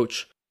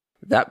approach,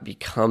 that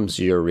becomes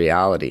your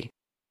reality.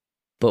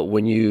 But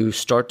when you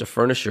start to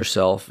furnish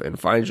yourself and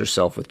find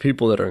yourself with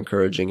people that are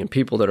encouraging and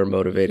people that are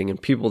motivating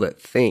and people that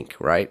think,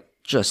 right?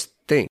 Just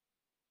think.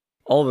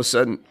 All of a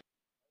sudden,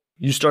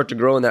 you start to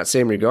grow in that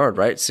same regard,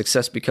 right?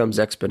 Success becomes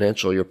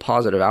exponential. Your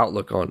positive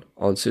outlook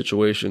on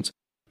situations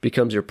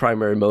becomes your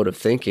primary mode of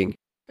thinking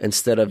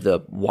instead of the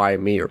why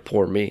me or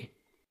poor me.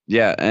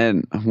 Yeah,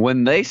 and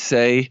when they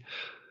say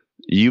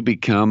you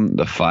become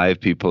the 5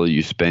 people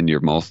you spend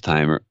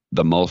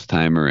the most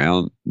time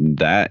around,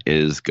 that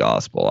is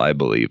gospel, I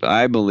believe.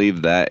 I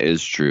believe that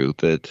is true,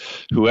 that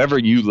whoever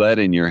you let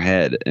in your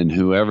head and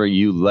whoever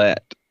you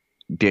let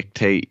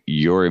dictate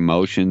your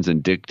emotions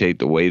and dictate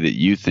the way that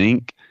you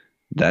think,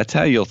 that's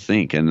how you'll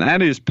think. And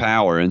that is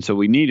power. And so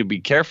we need to be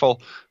careful,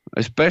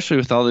 especially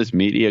with all this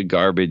media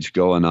garbage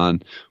going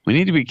on. We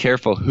need to be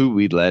careful who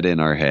we let in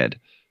our head.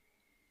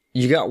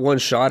 You got one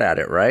shot at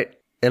it, right?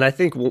 And I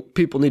think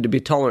people need to be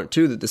tolerant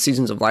too that the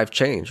seasons of life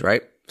change,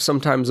 right?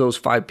 Sometimes those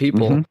 5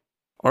 people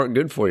aren't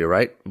good for you,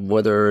 right?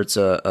 Whether it's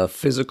a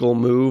physical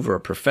move or a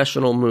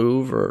professional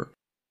move or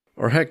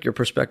heck, your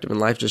perspective in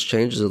life just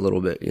changes a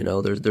little bit.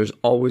 There's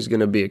always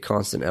going to be a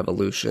constant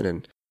evolution,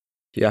 and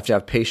you have to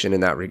have patience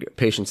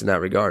in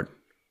that regard.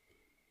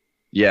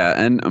 Yeah,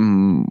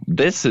 and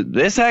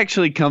this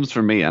actually comes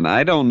from me, and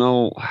I don't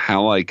know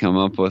how I come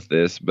up with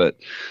this, but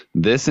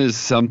this is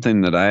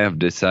something that I have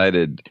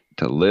decided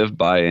to live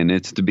by, and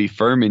it's to be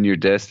firm in your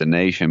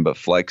destination but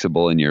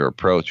flexible in your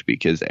approach,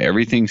 because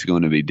everything's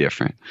going to be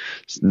different.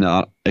 It's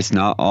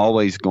not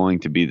always going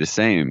to be the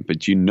same,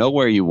 but you know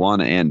where you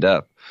want to end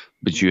up.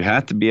 But you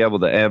have to be able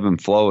to ebb and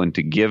flow and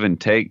to give and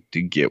take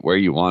to get where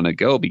you want to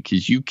go,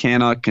 because you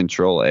cannot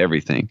control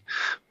everything.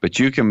 But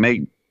you can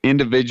make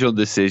individual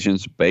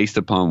decisions based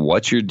upon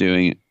what you're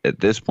doing at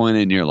this point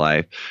in your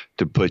life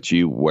to put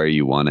you where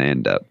you want to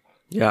end up.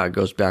 Yeah, it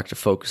goes back to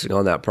focusing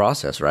on that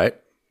process, right?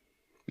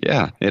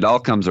 Yeah, it all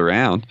comes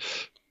around.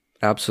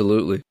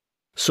 Absolutely.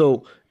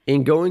 So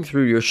in going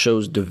through your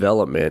show's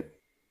development,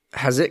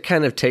 has it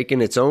kind of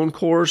taken its own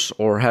course,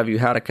 or have you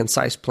had a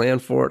concise plan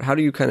for it? How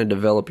do you kind of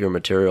develop your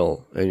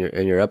material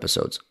in your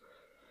episodes?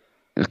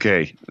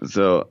 Okay,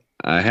 so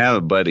I have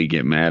a buddy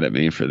get mad at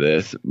me for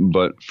this,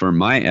 but for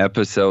my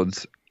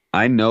episodes,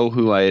 I know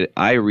who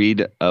I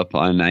read up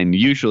on. I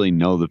usually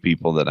know the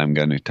people that I'm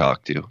going to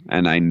talk to,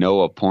 and I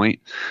know a point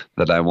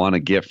that I want to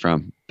get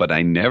from, but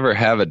I never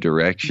have a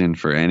direction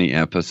for any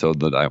episode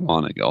that I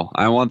want to go.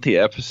 I want the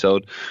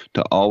episode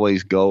to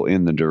always go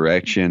in the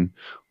direction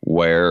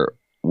where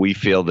we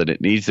feel that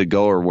it needs to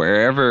go, or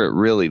wherever it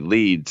really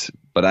leads.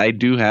 But I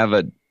do have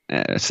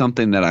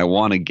something that I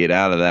want to get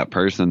out of that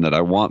person that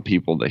I want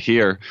people to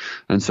hear.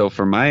 And so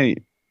for my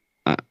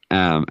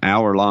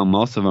hour long,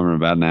 most of them are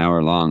about an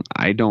hour long,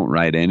 I don't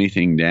write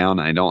anything down.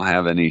 I don't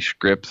have any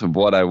scripts of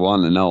what I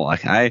want to know.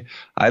 Like I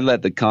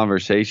let the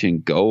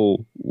conversation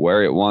go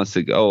where it wants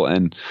to go.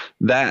 And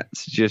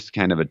that's just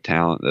kind of a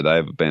talent that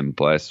I've been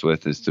blessed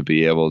with, is to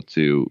be able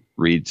to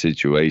read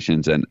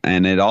situations. And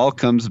it all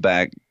comes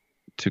back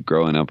to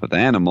growing up with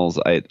animals.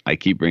 I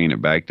keep bringing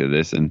it back to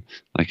this, and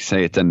like I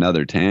say, it's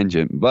another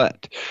tangent,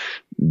 but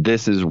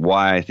this is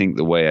why I think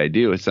the way I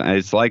do.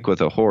 It's like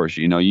with a horse.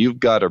 You've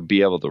got to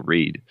be able to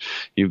read.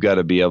 You've got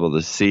to be able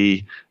to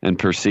see and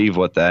perceive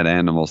what that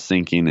animal's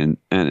thinking,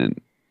 and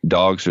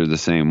dogs are the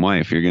same way.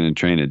 If you're going to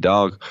train a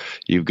dog,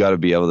 you've got to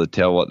be able to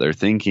tell what they're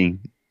thinking.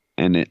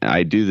 And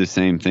I do the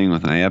same thing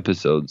with my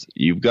episodes.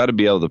 You've got to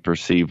be able to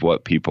perceive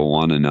what people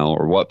want to know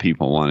or what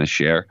people want to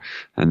share.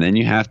 And then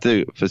you have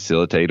to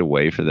facilitate a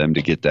way for them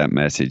to get that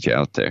message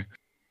out there.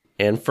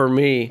 And for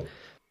me,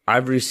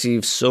 I've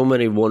received so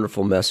many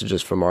wonderful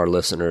messages from our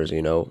listeners,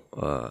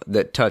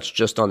 that touch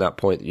just on that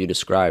point that you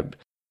described.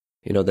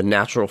 The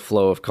natural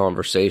flow of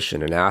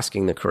conversation and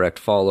asking the correct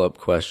follow-up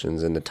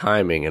questions and the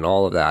timing and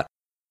all of that.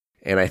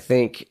 And I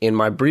think in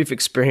my brief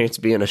experience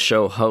being a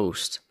show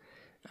host,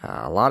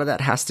 a lot of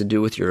that has to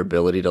do with your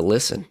ability to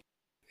listen,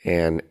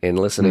 and in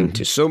listening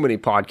to so many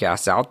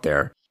podcasts out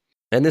there.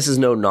 And this is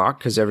no knock,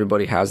 because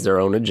everybody has their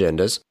own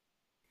agendas.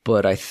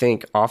 But I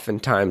think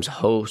oftentimes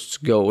hosts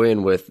go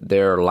in with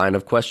their line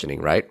of questioning,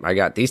 right? I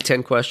got these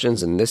 10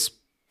 questions in this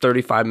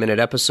 35-minute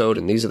episode,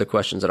 and these are the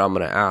questions that I'm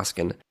going to ask.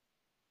 And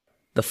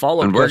the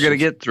follow-up and we're going to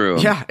get through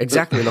them. Yeah,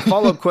 exactly. And the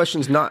follow-up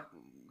questions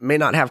may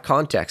not have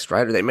context,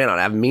 right? Or they may not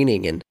have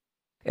meaning.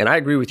 And I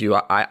agree with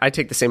you. I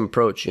take the same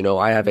approach.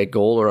 I have a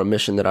goal or a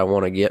mission that I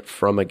want to get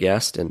from a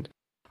guest, and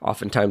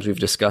oftentimes we've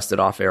discussed it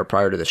off air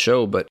prior to the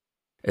show. But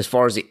as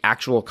far as the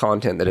actual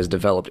content that is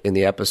developed in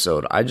the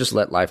episode, I just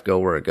let life go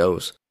where it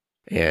goes.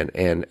 And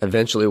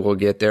eventually we'll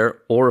get there.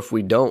 Or if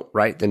we don't,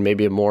 right, then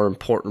maybe a more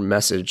important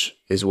message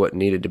is what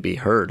needed to be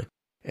heard.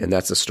 And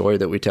that's the story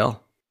that we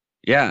tell.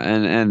 Yeah,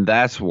 and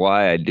that's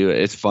why I do it.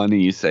 It's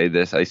funny you say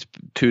this.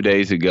 2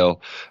 days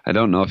ago, I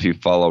don't know if you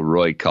follow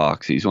Roy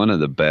Cox. He's one of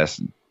the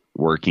best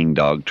working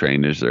dog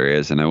trainers there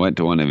is, and I went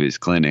to one of his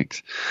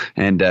clinics,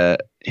 and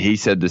he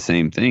said the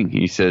same thing.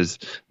 He says,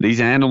 these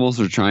animals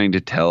are trying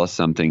to tell us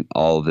something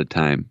all the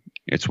time.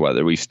 It's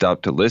whether we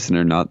stop to listen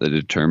or not that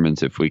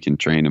determines if we can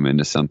train them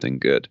into something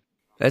good.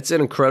 That's an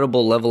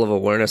incredible level of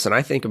awareness, and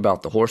I think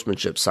about the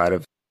horsemanship side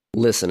of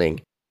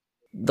listening.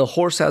 The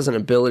horse has an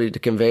ability to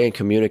convey and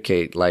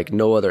communicate like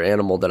no other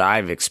animal that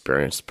I've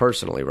experienced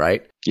personally,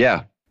 right?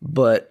 Yeah.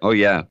 But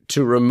yeah,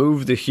 to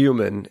remove the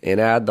human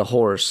and add the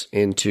horse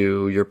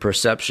into your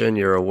perception,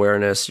 your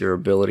awareness, your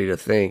ability to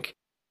think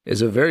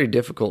is a very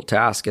difficult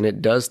task, and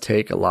it does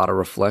take a lot of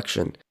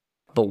reflection.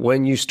 But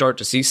when you start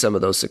to see some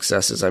of those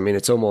successes,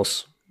 it's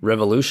almost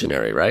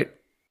revolutionary, right?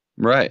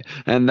 Right.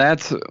 And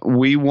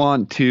we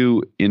want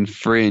to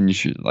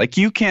infringe. Like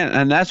you can't,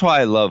 and that's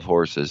why I love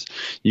horses.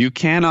 You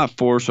cannot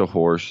force a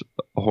horse.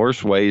 A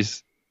horse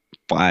weighs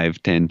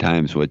 5-10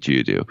 times what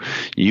you do.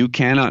 You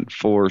cannot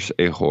force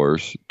a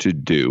horse to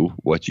do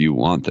what you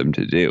want them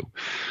to do.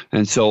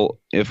 And so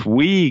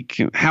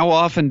how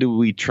often do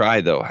we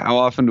try though? How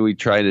often do we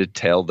try to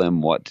tell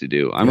them what to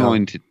do? I'm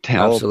going to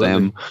tell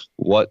them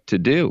what to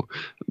do.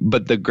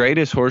 But the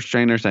greatest horse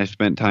trainers, I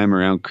spent time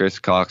around Chris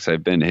Cox.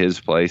 I've been to his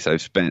place.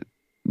 I've spent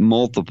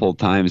multiple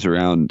times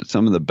around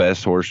some of the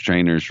best horse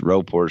trainers,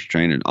 rope horse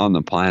trainers on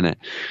the planet.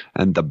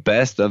 And the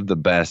best of the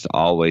best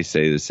always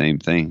say the same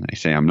thing. They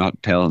say, I'm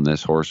not telling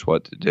this horse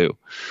what to do.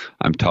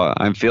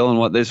 I'm feeling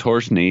what this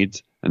horse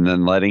needs, and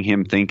then letting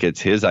him think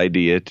it's his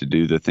idea to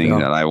do the thing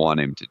that I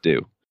want him to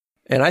do.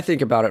 And I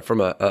think about it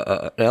from an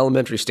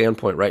elementary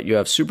standpoint, right? You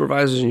have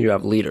supervisors and you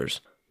have leaders.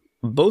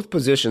 Both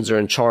positions are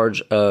in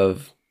charge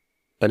of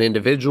an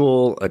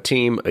individual, a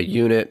team, a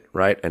unit,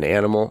 right? An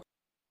animal.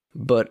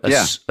 But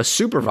a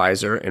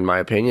supervisor, in my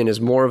opinion, is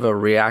more of a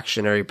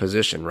reactionary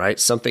position, right?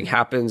 Something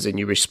happens and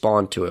you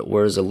respond to it.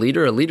 Whereas a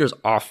leader's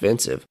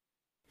offensive.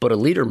 But a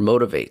leader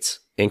motivates,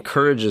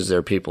 encourages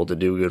their people to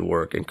do good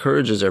work,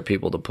 encourages their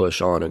people to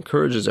push on,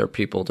 encourages their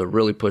people to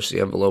really push the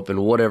envelope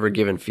in whatever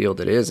given field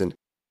it is. And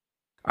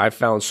I've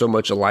found so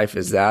much of life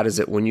is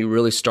that when you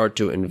really start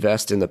to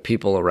invest in the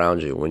people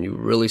around you, when you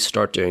really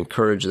start to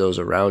encourage those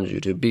around you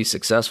to be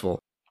successful,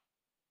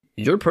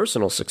 your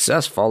personal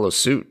success follows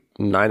suit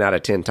 9 out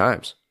of 10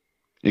 times.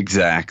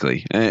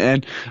 Exactly.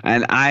 And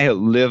I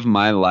live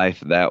my life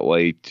that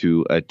way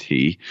to a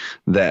T,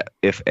 that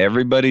if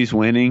everybody's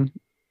winning,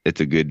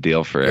 it's a good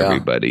deal for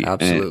everybody.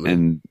 Absolutely.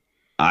 And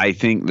I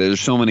think there's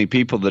so many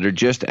people that are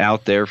just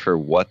out there for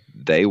what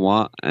they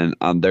want, and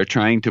they're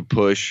trying to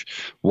push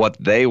what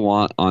they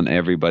want on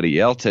everybody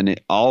else. And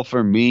it all,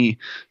 for me,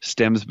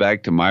 stems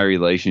back to my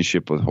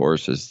relationship with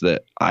horses,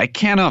 that I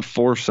cannot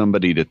force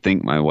somebody to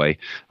think my way.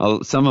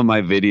 Some of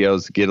my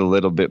videos get a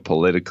little bit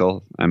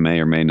political. I may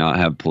or may not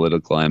have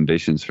political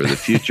ambitions for the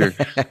future,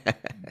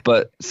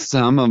 but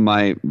some of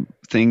my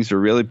things are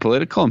really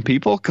political, and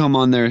people come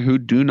on there who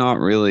do not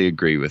really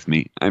agree with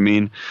me. I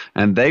mean,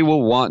 and they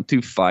will want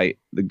to fight.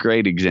 The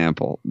great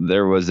example,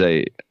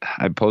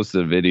 I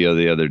posted a video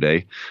the other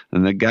day,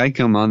 and the guy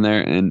come on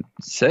there and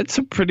said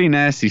some pretty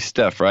nasty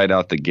stuff right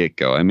out the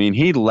get-go. I mean,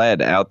 he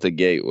led out the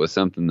gate with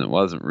something that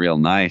wasn't real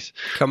nice.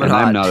 Coming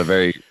hot. I'm not a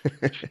very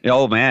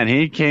oh man,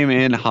 he came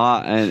in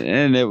hot,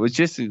 and it was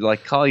just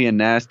like call you a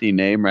nasty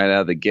name right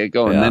out of the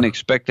get-go, and then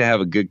expect to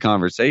have a good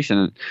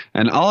conversation.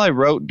 And all I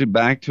wrote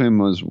back to him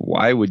was,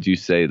 why would you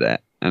say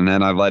that? And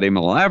then I let him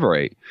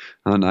elaborate.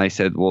 And I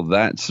said, well,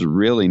 that's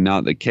really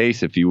not the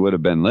case. If you would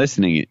have been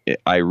listening,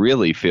 I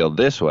really feel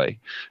this way.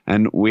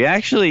 And we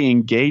actually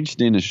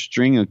engaged in a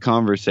string of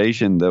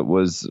conversation that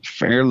was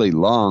fairly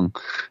long.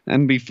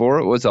 And before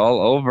it was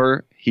all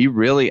over, he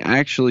really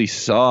actually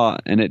saw,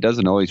 and it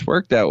doesn't always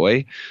work that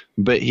way,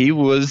 but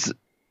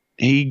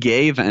he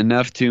gave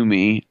enough to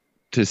me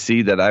to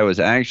see that I was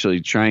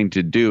actually trying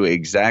to do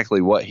exactly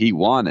what he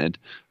wanted,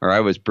 or I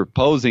was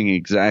proposing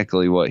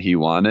exactly what he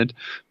wanted,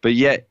 but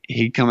yet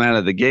he come out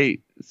of the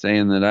gate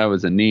saying that I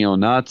was a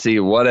neo-Nazi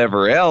or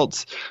whatever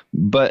else.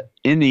 But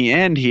in the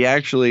end, he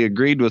actually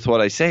agreed with what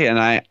I say, and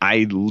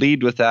I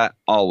lead with that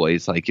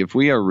always. Like, if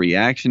we are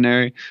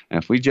reactionary,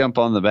 and if we jump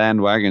on the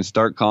bandwagon,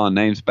 start calling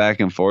names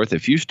back and forth,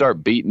 if you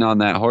start beating on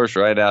that horse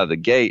right out of the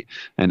gate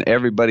and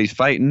everybody's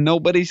fighting,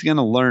 nobody's going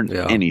to learn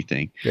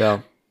anything. Yeah.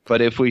 But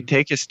if we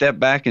take a step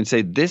back and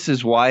say, this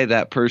is why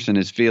that person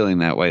is feeling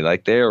that way,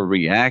 like they are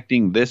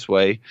reacting this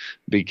way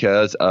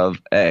because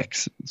of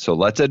X. So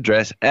let's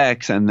address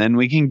X, and then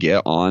we can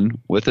get on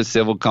with a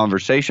civil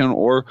conversation,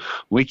 or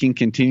we can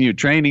continue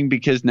training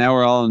because now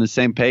we're all on the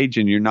same page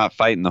and you're not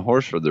fighting the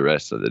horse for the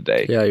rest of the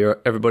day. Yeah,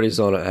 everybody's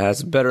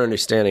has a better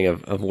understanding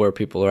of where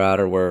people are at,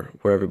 or where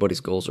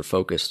everybody's goals are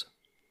focused.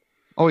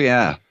 Oh,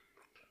 yeah.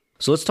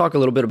 So let's talk a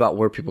little bit about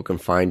where people can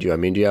find you. I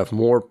mean, do you have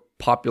more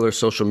popular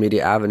social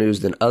media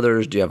avenues than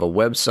others? Do you have a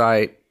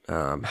website?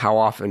 How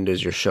often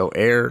does your show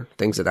air?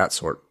 Things of that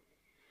sort.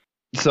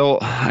 So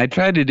I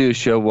tried to do a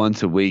show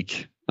once a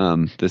week.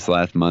 This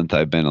last month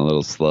I've been a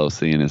little slow,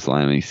 seeing this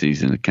lambing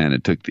season. It kind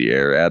of took the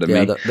air out of me.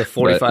 Yeah, the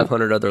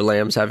 4,500 other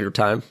lambs have your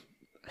time.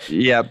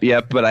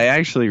 Yep. But I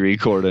actually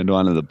recorded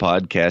one of the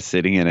podcasts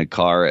sitting in a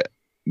car at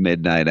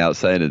midnight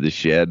outside of the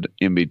shed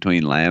in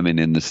between lambing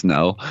in the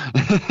snow.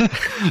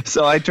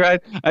 So I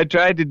tried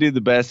to do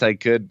the best I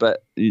could,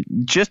 but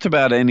just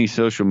about any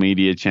social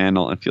media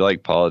channel. If you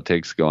like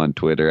politics, go on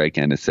Twitter. I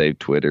kind of save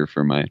Twitter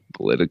for my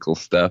political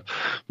stuff.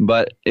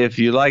 But if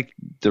you like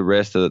the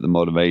rest of the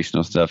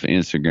motivational stuff,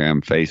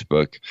 Instagram,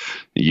 Facebook,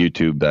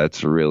 YouTube,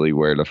 that's really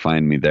where to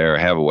find me there.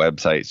 I have a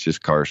website. It's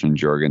just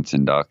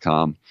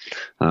carsonjorgensen.com.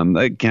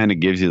 That kind of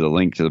gives you the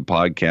link to the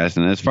podcast.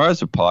 And as far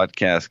as the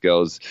podcast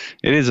goes,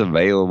 it is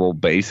available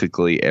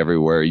basically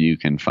everywhere you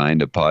can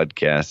find a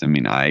podcast. I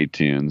mean,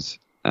 iTunes,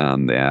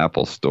 the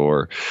Apple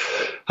Store,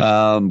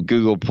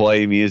 Google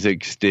Play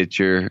Music,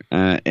 Stitcher.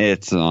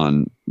 It's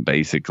on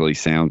basically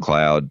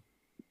SoundCloud,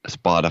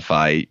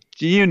 Spotify,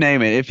 you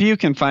name it. If you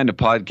can find a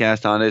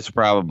podcast on it, it's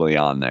probably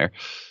on there.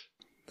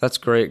 That's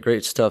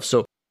great stuff.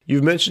 So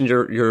you've mentioned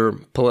your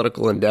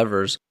political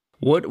endeavors.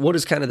 What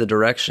is kind of the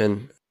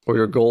direction or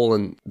your goal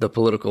in the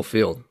political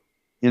field?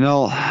 You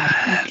know,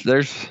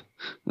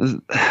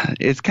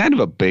 it's kind of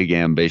a big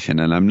ambition,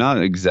 and I'm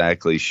not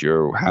exactly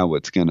sure how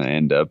it's going to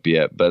end up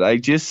yet, but I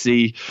just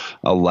see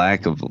a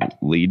lack of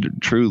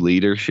true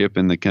leadership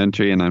in the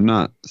country, and I'm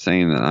not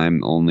saying that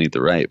I'm only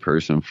the right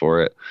person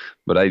for it,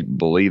 but I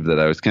believe that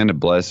I was kind of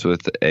blessed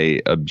with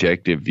a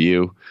objective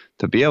view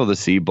to be able to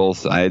see both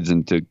sides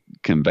and to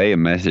convey a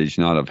message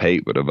not of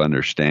hate but of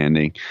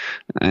understanding.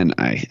 And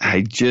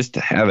I just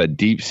have a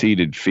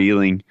deep-seated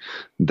feeling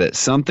that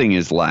something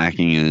is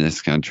lacking in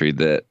this country,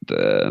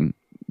 that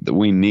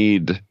we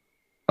need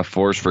a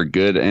force for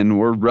good, and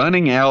we're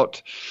running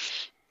out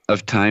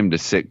of time to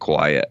sit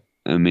quiet.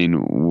 I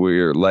mean,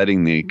 we're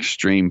letting the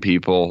extreme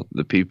people,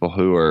 the people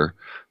who are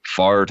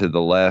far to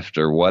the left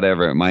or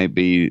whatever it might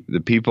be,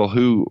 the people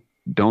who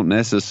don't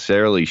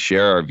necessarily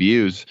share our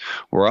views,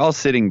 we're all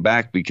sitting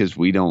back because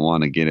we don't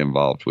want to get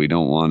involved. We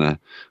don't want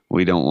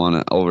We don't want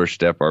to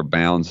overstep our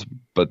bounds.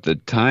 But the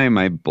time,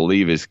 I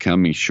believe, is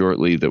coming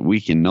shortly that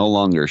we can no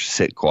longer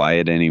sit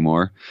quiet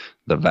anymore.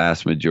 The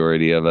vast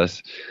majority of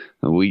us,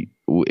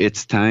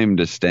 it's time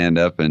to stand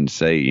up and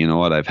say, you know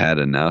what, I've had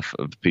enough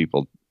of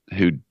people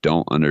who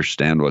don't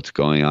understand what's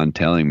going on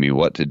telling me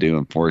what to do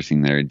and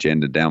forcing their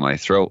agenda down my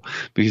throat.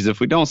 Because if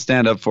we don't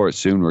stand up for it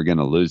soon, we're going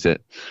to lose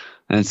it.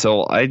 And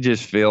so I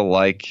just feel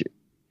like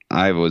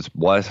I was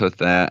blessed with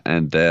that,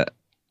 and that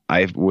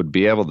I would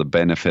be able to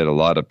benefit a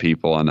lot of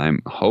people, and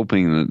I'm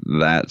hoping that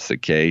that's the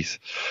case.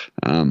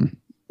 Like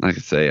I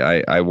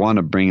say, I want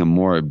to bring a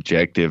more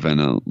objective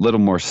and a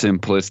little more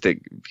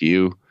simplistic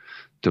view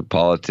to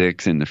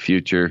politics in the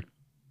future,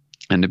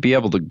 and to be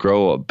able to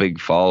grow a big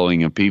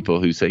following of people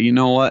who say, you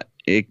know what,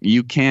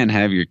 you can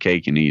have your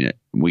cake and eat it.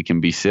 We can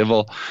be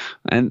civil.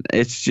 And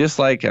it's just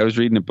like I was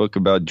reading a book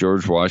about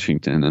George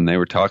Washington, and they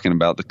were talking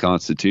about the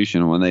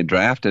Constitution when they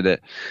drafted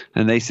it.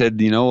 And they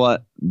said, you know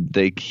what?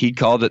 He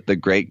called it the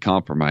Great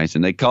Compromise.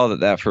 And they called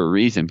it that for a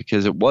reason,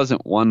 because it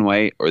wasn't one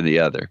way or the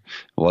other. It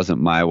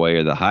wasn't my way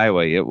or the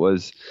highway. It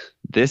was,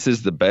 this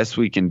is the best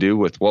we can do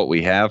with what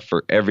we have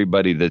for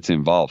everybody that's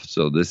involved.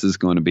 So this is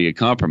going to be a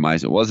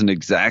compromise. It wasn't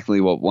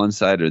exactly what one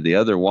side or the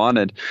other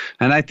wanted.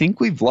 And I think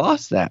we've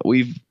lost that.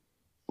 We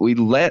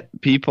let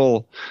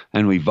people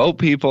and we vote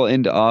people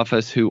into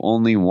office who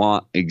only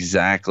want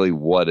exactly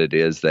what it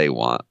is they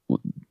want.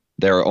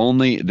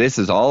 This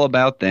is all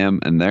about them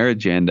and their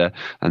agenda,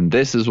 and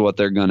this is what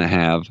they're going to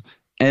have.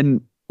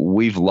 And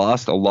we've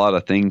lost a lot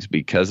of things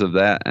because of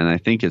that, and I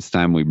think it's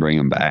time we bring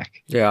them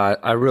back. Yeah,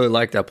 I really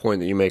like that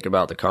point that you make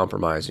about the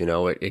compromise. You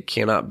know, it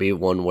cannot be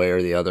one way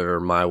or the other, or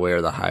my way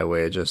or the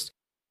highway. It just,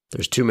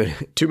 there's too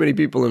many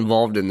people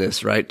involved in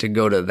this, right, to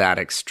go to that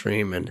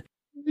extreme. And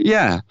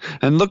yeah.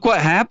 And look what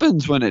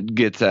happens when it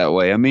gets that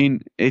way. I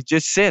mean, it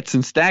just sits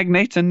and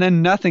stagnates, and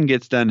then nothing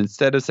gets done.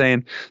 Instead of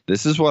saying,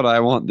 this is what I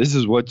want, this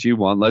is what you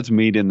want, let's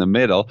meet in the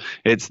middle.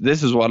 It's,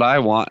 this is what I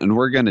want, and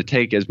we're going to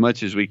take as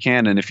much as we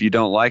can. And if you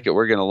don't like it,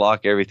 we're going to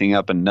lock everything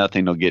up, and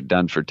nothing will get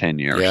done for 10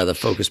 years. Yeah, the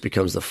focus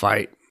becomes the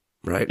fight,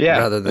 right? Yeah.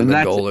 Rather than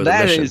the goal or the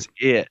mission. That is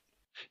it.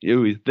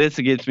 This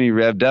gets me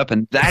revved up,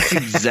 and that's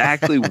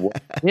exactly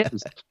what it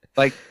is.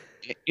 Like,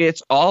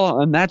 it's all,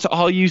 and that's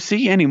all you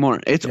see anymore.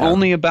 It's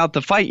only about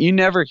the fight. You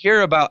never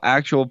hear about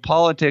actual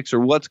politics or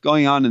what's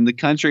going on in the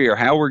country or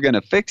how we're going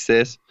to fix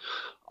this.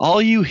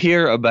 All you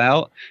hear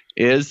about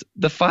is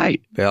the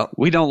fight. Yeah.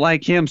 We don't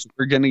like him, so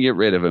we're going to get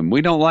rid of him.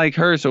 We don't like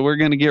her, so we're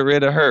going to get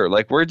rid of her.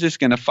 Like, we're just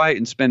going to fight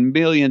and spend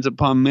millions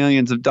upon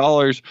millions of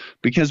dollars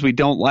because we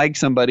don't like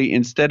somebody,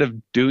 instead of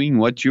doing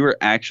what you were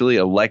actually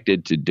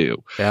elected to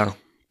do. Yeah.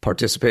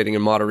 Participating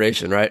in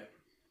moderation, right?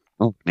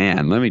 Oh,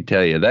 man, let me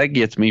tell you, that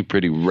gets me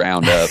pretty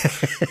round up.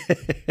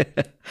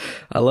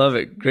 I love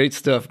it. Great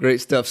stuff.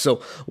 Great stuff. So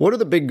what are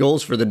the big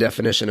goals for the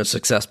Definition of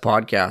Success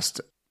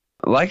podcast?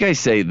 Like I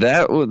say,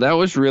 that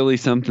was really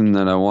something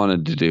that I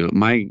wanted to do.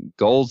 My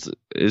goals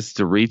is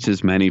to reach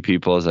as many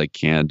people as I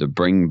can, to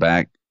bring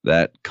back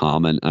that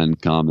common,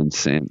 uncommon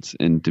sense,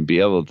 and to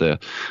be able to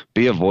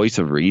be a voice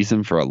of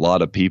reason for a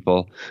lot of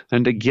people,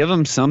 and to give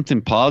them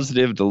something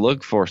positive to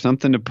look for,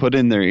 something to put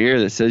in their ear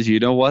that says, you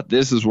know what,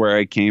 this is where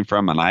I came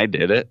from and I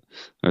did it,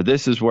 or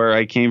this is where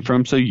I came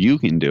from so you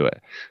can do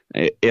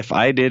it. If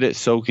I did it,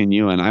 so can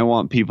you. And I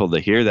want people to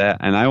hear that,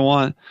 and I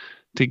want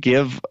to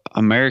give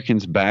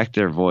Americans back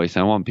their voice.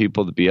 I want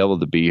people to be able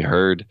to be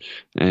heard.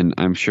 And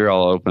I'm sure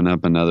I'll open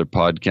up another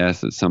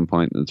podcast at some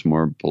point that's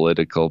more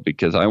political,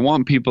 because I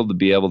want people to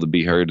be able to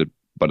be heard.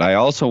 But I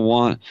also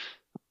want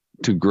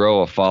to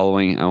grow a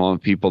following. I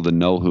want people to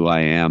know who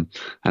I am.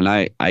 And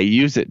I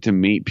use it to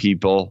meet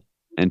people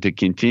and to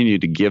continue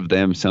to give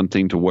them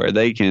something to where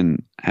they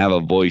can have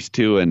a voice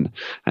too. And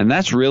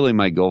that's really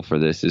my goal for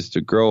this, is to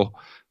grow.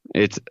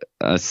 It's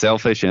a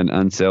selfish and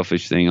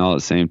unselfish thing all at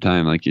the same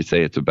time. Like you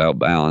say, it's about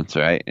balance,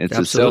 right? It's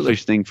Absolutely. A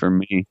selfish thing for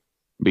me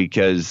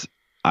because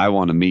I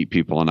want to meet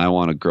people and I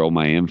want to grow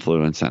my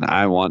influence, and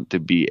I want to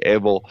be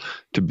able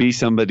to be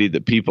somebody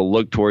that people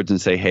look towards and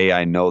say, hey,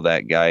 I know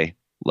that guy.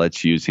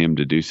 Let's use him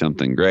to do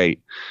something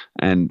great.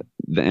 And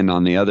then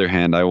on the other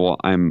hand,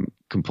 I'm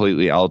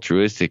completely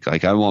altruistic.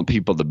 Like, I want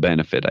people to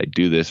benefit. I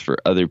do this for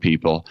other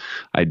people.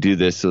 I do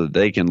this so that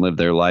they can live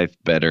their life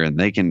better and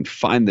they can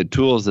find the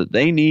tools that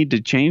they need to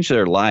change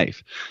their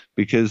life.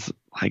 Because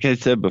like I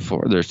said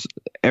before,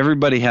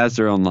 everybody has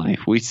their own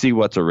life. We see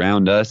what's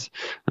around us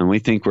and we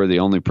think we're the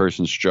only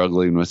person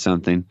struggling with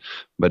something.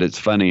 But it's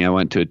funny, I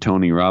went to a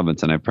Tony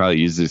Robbins, and I probably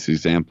used this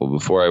example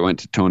before. I went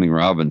to Tony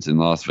Robbins in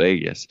Las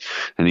Vegas,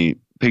 and he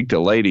picked a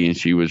lady, and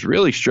she was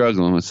really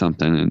struggling with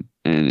something,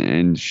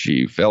 and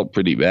she felt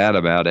pretty bad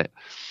about it.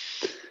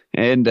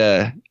 And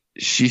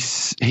he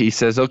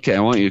says, okay, I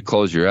want you to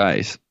close your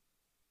eyes.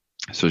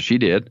 So she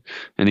did.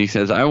 And he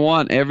says, I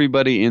want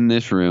everybody in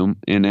this room,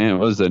 and it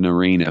was an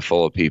arena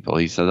full of people.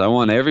 He says, I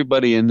want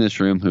everybody in this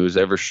room who has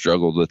ever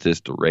struggled with this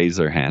to raise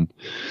their hand.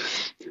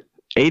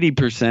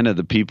 80% of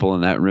the people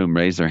in that room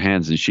raised their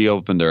hands, and she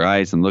opened her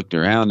eyes and looked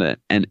around,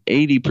 and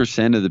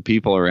 80% of the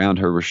people around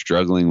her were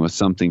struggling with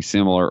something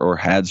similar or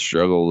had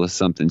struggled with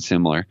something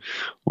similar.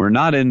 We're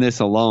not in this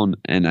alone,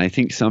 and I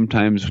think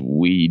sometimes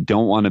we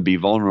don't want to be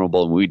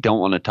vulnerable and we don't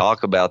want to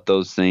talk about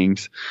those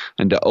things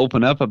and to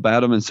open up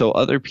about them, and so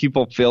other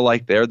people feel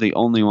like they're the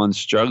only ones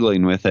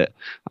struggling with it,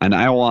 and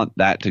I want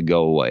that to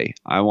go away.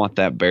 I want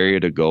that barrier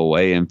to go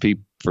away, and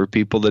for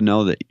people to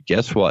know that,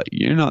 guess what?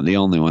 You're not the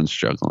only one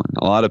struggling.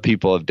 A lot of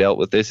people have dealt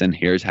with this, and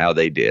here's how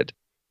they did.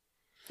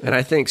 And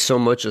I think so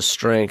much of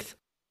strength,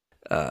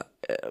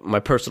 my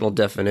personal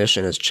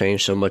definition has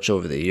changed so much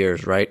over the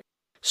years, right?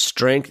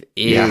 Strength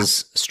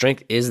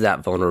is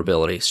that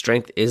vulnerability.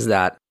 Strength is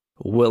that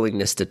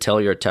willingness to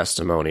tell your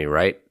testimony,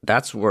 right?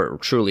 That's where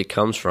it truly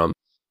comes from.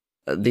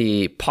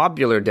 The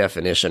popular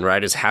definition,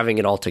 right, is having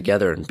it all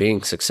together and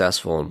being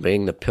successful and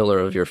being the pillar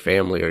of your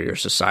family or your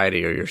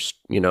society or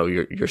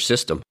your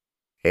system.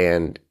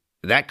 And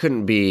that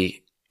couldn't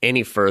be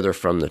any further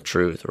from the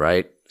truth,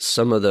 right?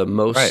 Some of the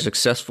most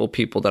successful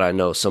people that I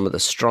know, some of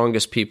the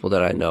strongest people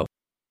that I know,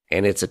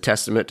 and it's a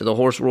testament to the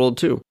horse world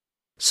too.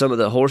 Some of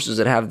the horses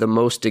that have the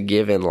most to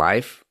give in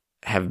life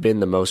have been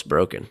the most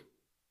broken.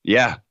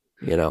 Yeah.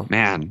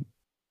 Man,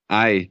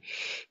 I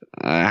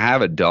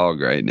have a dog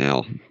right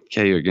now.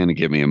 Okay, you're going to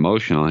get me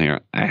emotional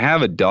here. I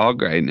have a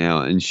dog right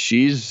now, and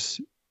she's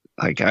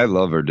like, I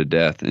love her to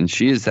death, and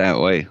she is that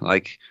way.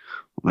 Like,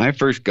 when I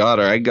first got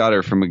her, I got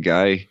her from a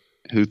guy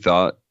who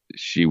thought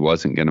she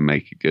wasn't going to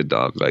make a good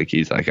dog. Like,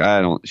 he's like,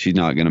 she's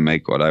not going to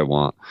make what I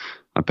want.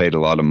 I paid a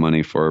lot of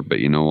money for her, but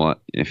you know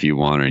what? If you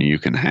want her, you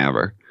can have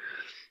her.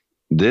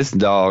 This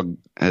dog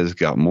has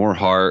got more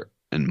heart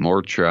and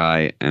more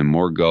try and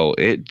more go.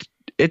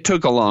 It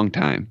took a long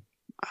time.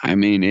 I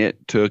mean,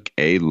 it took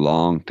a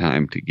long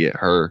time to get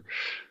her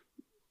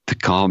to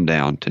calm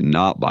down, to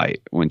not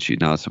bite when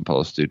she's not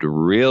supposed to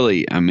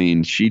really, I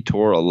mean, she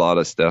tore a lot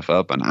of stuff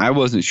up, and I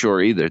wasn't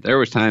sure either. There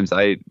was times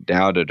I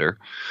doubted her,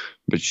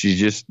 but she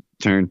just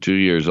turned 2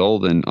 years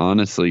old, and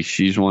honestly,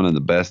 she's one of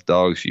the best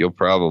dogs you'll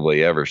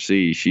probably ever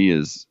see. She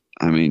is,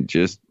 I mean,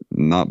 just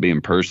not being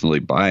personally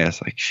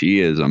biased, like, she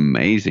is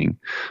amazing,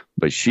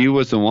 but she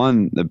was the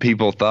one that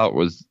people thought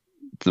was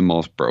the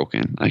most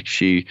broken. Like,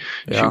 she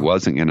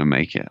wasn't going to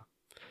make it.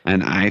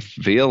 And I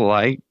feel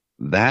like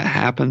that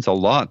happens a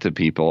lot to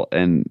people,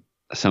 and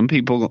some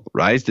people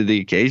rise to the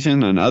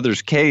occasion and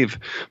others cave,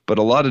 but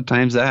a lot of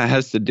times that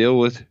has to deal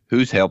with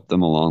who's helped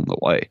them along the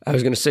way. I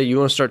was going to say, you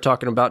want to start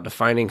talking about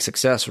defining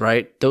success,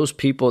 right? Those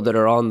people that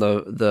are on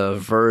the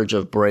verge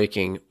of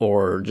breaking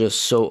or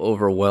just so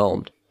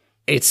overwhelmed,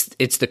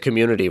 it's the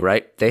community,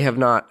 right? They have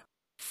not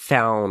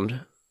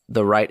found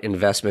the right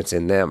investments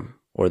in them,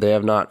 or they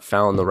have not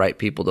found the right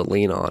people to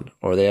lean on,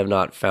 or they have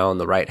not found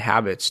the right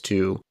habits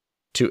to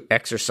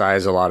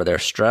exercise a lot of their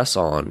stress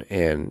on,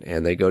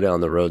 and they go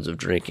down the roads of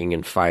drinking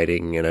and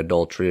fighting and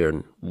adultery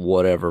and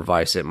whatever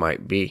vice it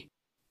might be.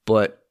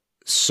 But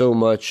so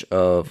much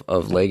of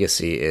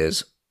legacy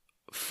is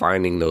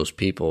finding those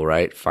people,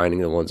 right? Finding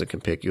the ones that can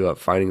pick you up,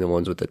 finding the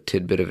ones with a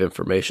tidbit of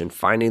information,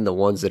 finding the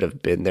ones that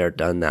have been there,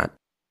 done that.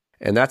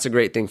 And that's a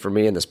great thing for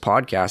me in this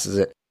podcast, is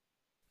that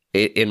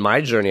in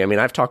my journey, I mean,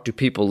 I've talked to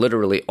people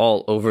literally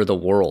all over the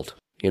world,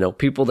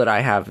 people that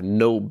I have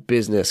no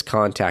business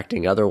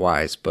contacting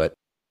otherwise, but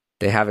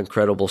they have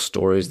incredible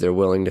stories. They're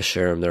willing to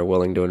share them. They're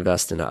willing to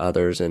invest into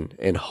others,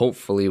 and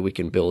hopefully we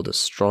can build a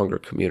stronger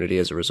community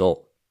as a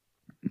result.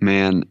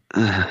 Man,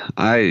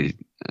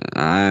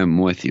 I'm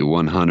with you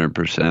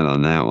 100%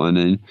 on that one.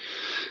 And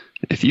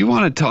if you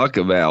want to talk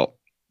about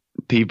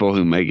people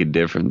who make a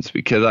difference,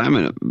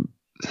 because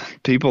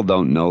people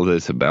don't know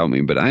this about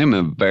me, but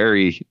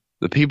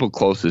the people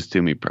closest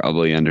to me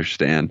probably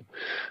understand,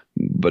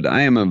 but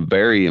I am a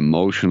very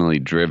emotionally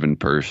driven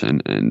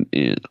person, and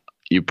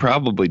you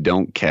probably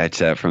don't catch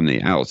that from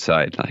the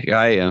outside. Like,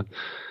 I am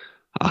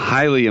a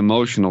highly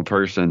emotional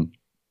person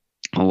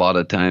a lot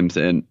of times,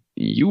 and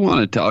you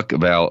want to talk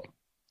about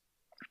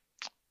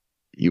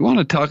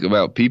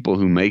people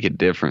who make a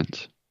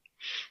difference.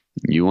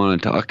 You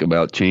want to talk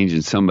about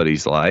changing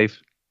somebody's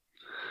life.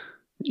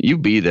 You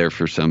be there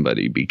for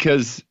somebody,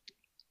 because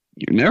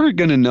you're never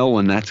going to know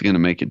when that's going to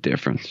make a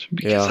difference.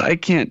 Because I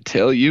can't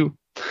tell you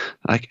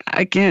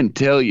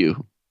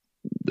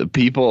the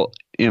people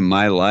in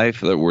my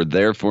life that were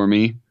there for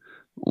me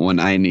when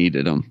I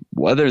needed them,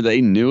 whether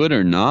they knew it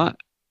or not.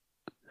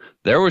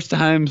 There was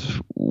times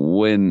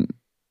when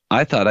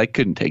I thought I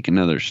couldn't take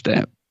another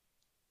step.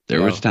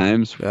 There was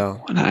times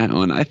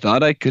when I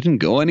thought I couldn't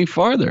go any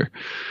farther.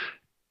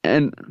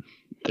 And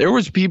there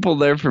was people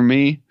there for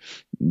me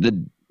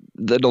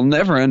that'll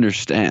never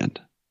understand,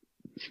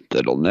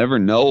 that'll never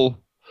know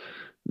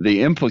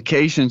the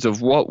implications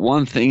of what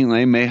one thing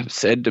they may have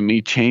said to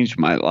me changed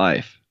my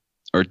life,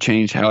 or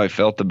changed how I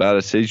felt about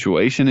a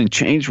situation, and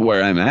changed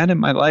where I'm at in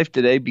my life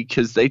today,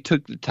 because they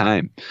took the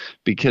time,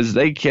 because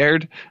they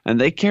cared, and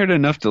they cared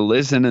enough to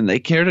listen, and they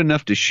cared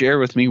enough to share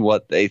with me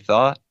what they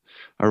thought,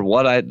 or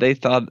what they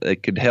thought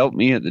that could help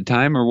me at the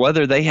time, or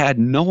whether they had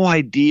no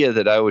idea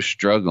that I was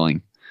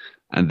struggling,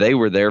 and they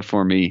were there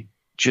for me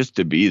just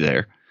to be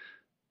there.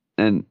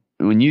 And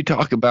when you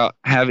talk about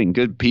having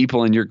good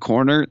people in your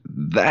corner,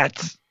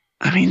 that's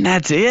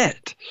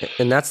it.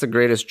 And that's the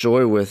greatest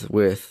joy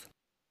with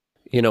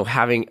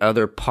having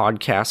other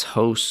podcast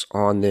hosts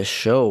on this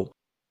show,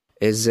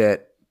 is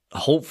that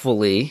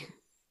hopefully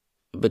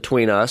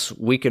between us,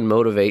 we can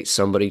motivate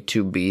somebody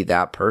to be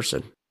that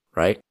person,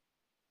 right?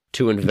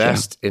 To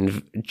invest,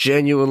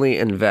 genuinely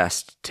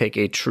invest, take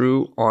a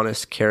true,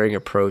 honest, caring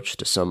approach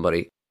to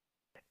somebody.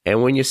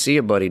 And when you see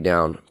a buddy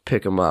down,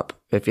 pick them up.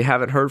 If you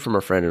haven't heard from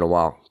a friend in a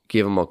while,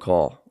 give them a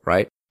call,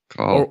 right?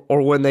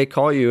 Or when they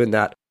call you in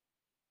that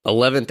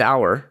 11th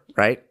hour,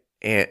 right?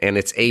 And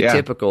it's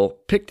atypical,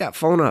 pick that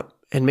phone up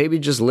and maybe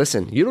just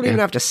listen. You don't even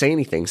have to say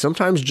anything.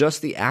 Sometimes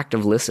just the act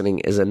of listening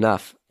is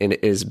enough, and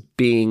it is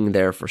being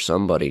there for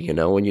somebody,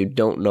 when you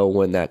don't know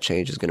when that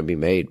change is going to be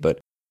made. But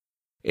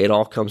it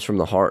all comes from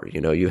the heart.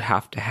 You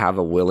have to have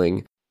a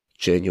willing,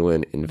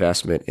 genuine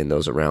investment in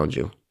those around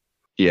you.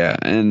 Yeah,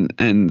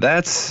 and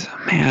that's,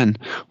 man,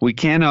 we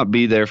cannot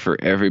be there for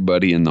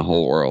everybody in the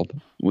whole world.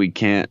 We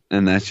can't,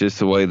 and that's just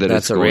the way that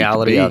it's going to be. That's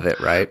the reality of it,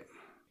 right?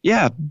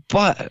 Yeah,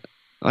 but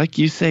like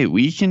you say,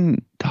 we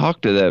can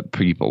talk to that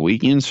people. We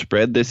can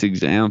spread this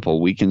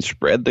example. We can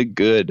spread the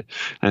good,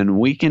 and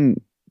we can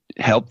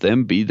help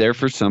them be there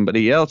for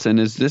somebody else. And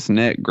as this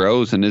net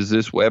grows and as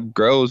this web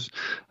grows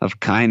of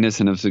kindness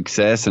and of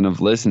success and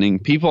of listening,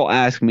 people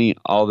ask me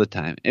all the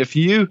time,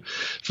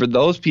 for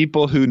those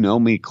people who know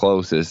me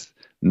closest,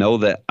 know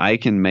that I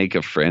can make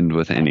a friend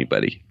with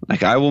anybody.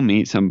 Like, I will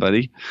meet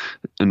somebody,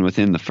 and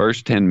within the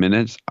first 10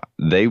 minutes,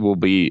 they will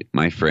be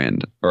my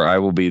friend, or I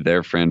will be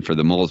their friend for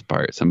the most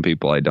part. Some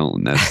people I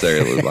don't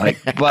necessarily like,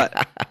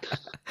 but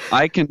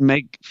I can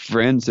make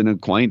friends and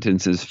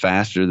acquaintances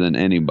faster than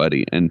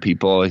anybody. And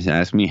people always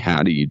ask me,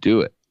 how do you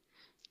do it?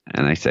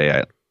 And I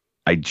say,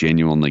 I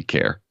genuinely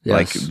care. Yes.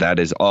 Like,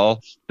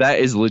 that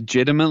is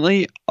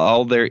legitimately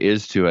all there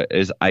is to it,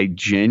 is I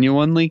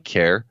genuinely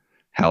care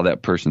how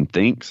that person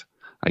thinks.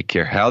 I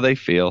care how they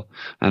feel,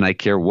 and I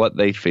care what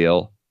they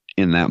feel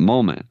in that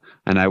moment.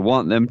 And I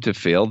want them to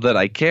feel that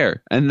I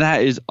care. And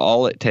that is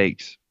all it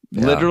takes.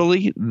 Yeah.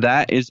 Literally,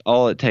 that is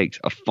all it takes.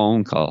 A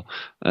phone call,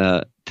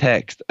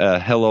 text,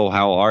 hello,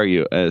 how are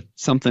you?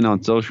 Something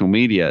on social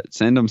media.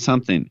 Send them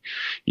something.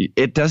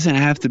 It doesn't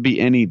have to be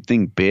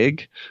anything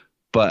big,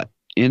 but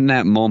in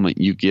that moment,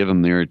 you give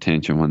them their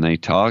attention. When they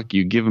talk,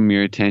 you give them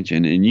your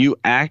attention, and you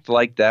act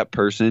like that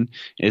person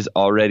is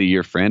already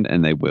your friend,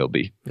 and they will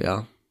be.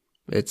 Yeah.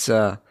 It's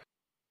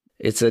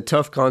a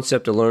tough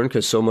concept to learn,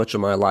 because so much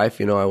of my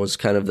life, I was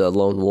kind of the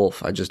lone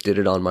wolf. I just did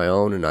it on my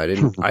own, and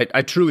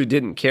I truly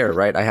didn't care,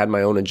 right? I had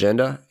my own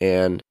agenda,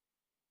 and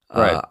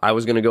I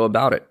was going to go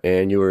about it,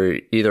 and you were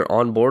either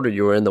on board or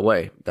you were in the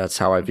way. That's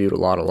how I viewed a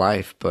lot of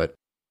life. But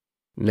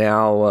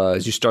now,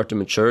 as you start to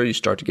mature, you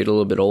start to get a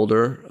little bit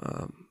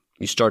older,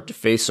 you start to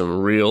face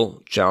some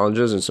real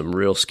challenges and some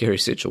real scary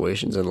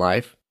situations in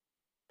life.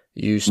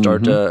 You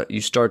start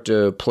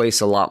to place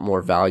a lot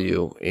more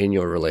value in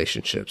your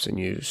relationships, and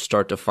you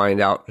start to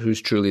find out who's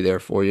truly there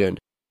for you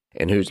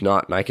and who's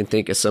not. And I can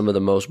think of some of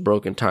the most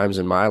broken times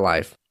in my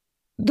life.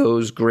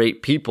 Those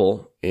great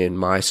people in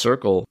my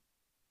circle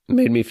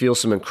made me feel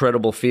some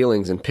incredible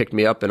feelings and picked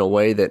me up in a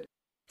way that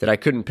I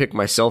couldn't pick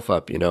myself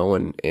up,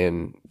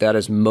 and that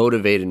has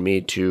motivated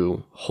me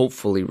to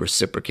hopefully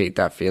reciprocate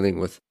that feeling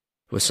with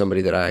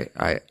somebody that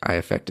I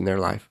affect in their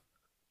life.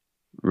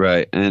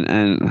 Right.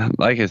 And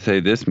like I say,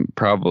 this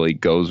probably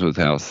goes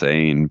without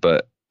saying,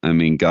 but I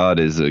mean, God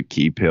is a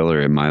key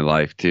pillar in my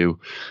life too.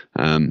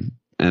 And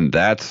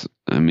that's,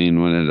 when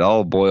it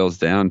all boils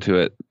down to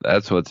it,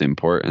 that's what's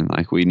important.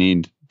 Like, we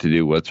need to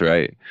do what's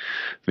right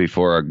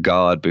before our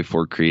God,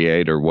 before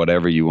Creator,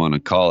 whatever you want to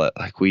call it.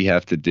 Like, we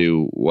have to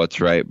do what's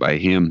right by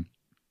Him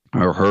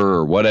or her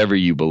or whatever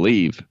you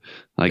believe.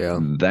 Like,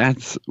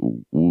 that's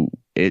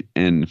it.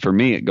 And for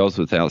me, it goes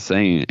without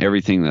saying,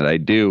 everything that I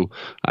do,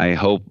 I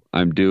hope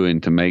I'm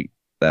doing to make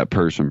that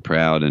person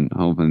proud, and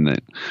hoping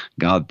that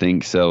God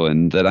thinks so,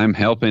 and that I'm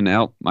helping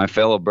out my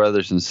fellow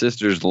brothers and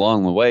sisters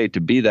along the way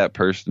to be that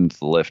person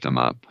to lift them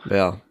up.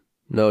 Yeah.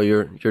 No,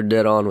 you're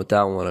dead on with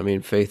that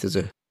one. Faith is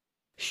a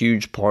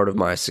huge part of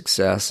my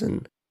success,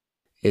 and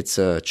it's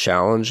a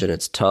challenge, and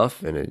it's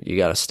tough, and you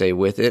got to stay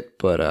with it.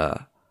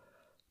 But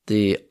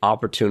the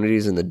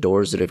opportunities and the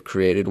doors that have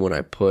created when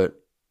I put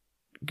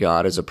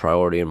God as a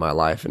priority in my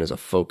life and as a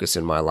focus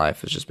in my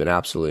life has just been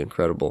absolutely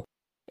incredible.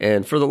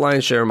 And for the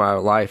lion's share of my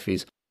life,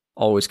 He's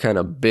always kind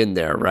of been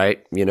there,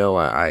 right?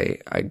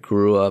 I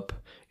grew up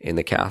in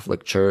the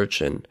Catholic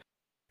Church, and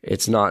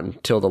it's not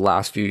until the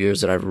last few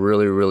years that I've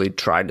really, really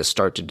tried to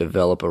start to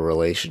develop a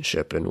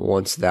relationship. And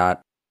once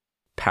that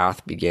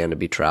path began to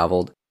be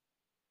traveled,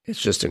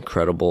 it's just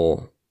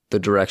incredible the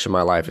direction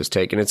my life has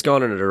taken. It's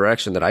gone in a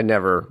direction that I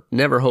never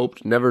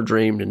hoped, never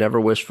dreamed, never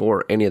wished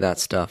for, any of that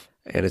stuff.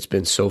 And it's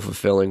been so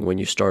fulfilling when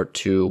you start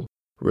to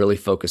really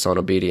focus on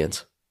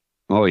obedience.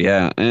 Oh,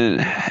 yeah.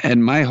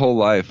 And my whole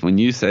life, when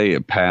you say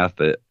a path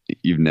that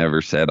you've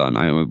never set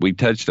on, we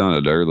touched on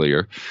it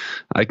earlier.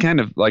 I kind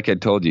of, like I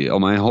told you,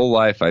 my whole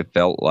life I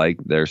felt like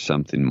there's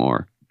something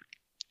more.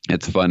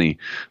 It's funny.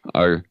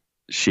 Our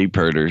sheep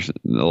herders,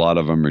 a lot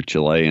of them are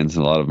Chileans,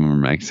 a lot of them are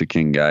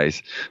Mexican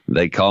guys.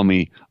 They call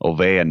me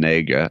Oveja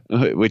Negra,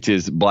 which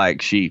is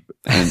black sheep.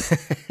 And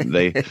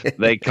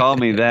they call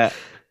me that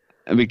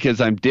because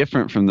I'm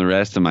different from the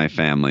rest of my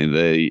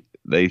family.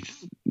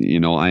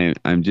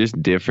 I'm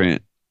just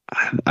different.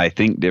 I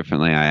think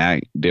differently. I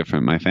act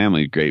different. My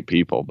family's great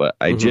people, but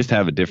I just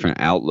have a different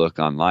outlook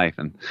on life.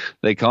 And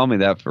they call me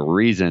that for a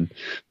reason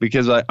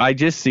because I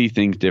just see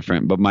things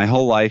different. But my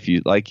whole life,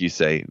 like you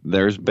say,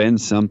 there's been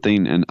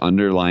something, an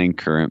underlying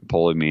current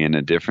pulling me in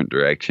a different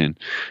direction.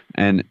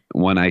 And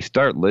when I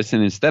start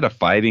listening, instead of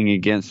fighting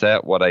against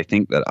that, what I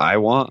think that I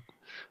want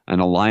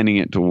and aligning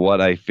it to what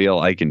I feel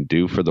I can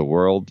do for the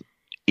world,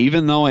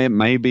 even though it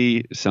may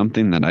be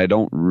something that I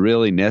don't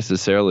really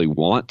necessarily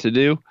want to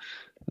do,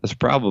 that's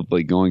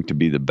probably going to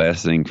be the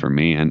best thing for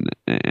me.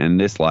 And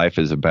this life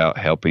is about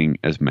helping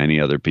as many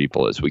other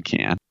people as we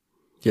can.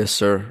 Yes,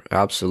 sir.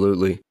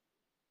 Absolutely.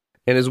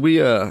 And as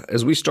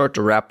we start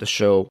to wrap the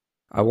show,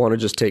 I want to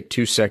just take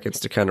 2 seconds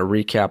to kind of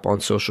recap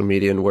on social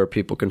media and where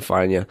people can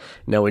find you.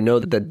 Now, we know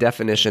that the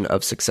definition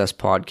of Success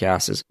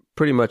Podcast is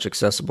pretty much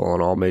accessible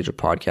on all major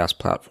podcast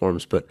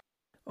platforms, but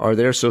are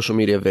there social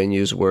media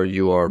venues where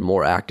you are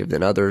more active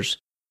than others,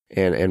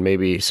 and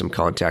maybe some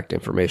contact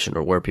information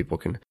or where people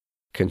can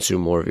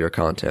consume more of your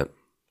content?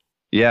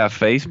 Yeah,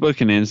 Facebook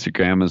and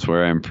Instagram is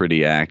where I'm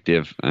pretty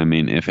active. I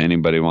mean, if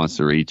anybody wants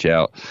to reach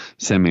out,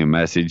 send me a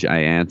message. I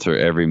answer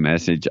every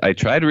message. I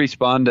try to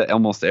respond to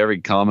almost every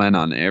comment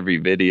on every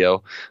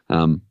video,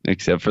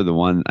 except for the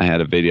one I had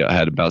a video. I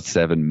had about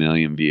 7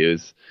 million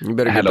views. You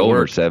better I had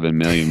over 7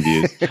 million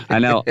views. I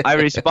know. I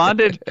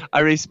responded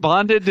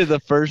to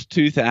the first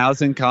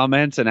 2,000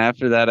 comments, and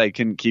after that, I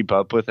couldn't keep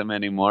up with them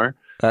anymore.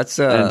 That's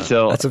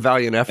a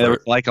valiant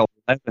effort.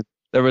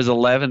 There was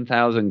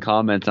 11,000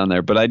 comments on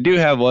there, but I do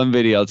have one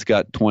video. It's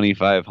got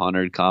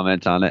 2,500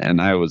 comments on it, and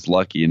I was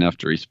lucky enough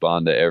to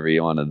respond to every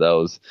one of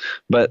those.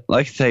 But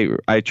like I say,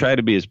 I try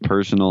to be as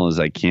personal as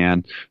I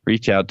can.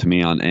 Reach out to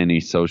me on any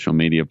social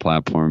media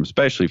platform,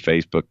 especially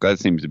Facebook. That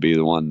seems to be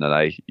the one that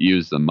I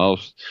use the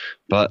most.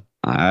 But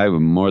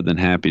I'm more than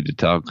happy to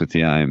talk with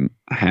you. I'm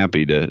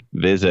happy to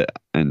visit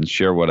and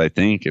share what I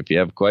think. If you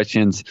have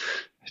questions,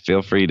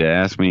 feel free to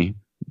ask me.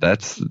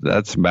 That's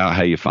about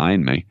how you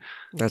find me.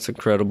 That's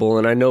incredible.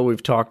 And I know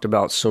we've talked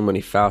about so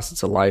many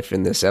facets of life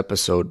in this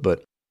episode,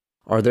 but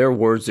are there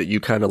words that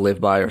you kind of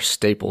live by or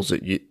staples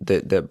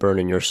that burn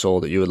in your soul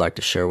that you would like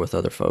to share with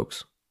other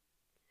folks?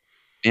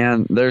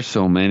 And there's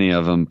so many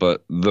of them,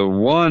 but the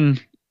one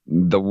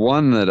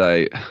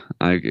that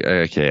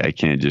I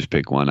can't just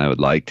pick one. I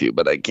would like to,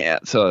 but I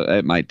can't. So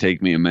it might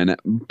take me a minute.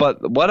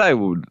 But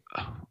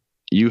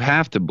you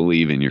have to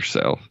believe in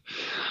yourself.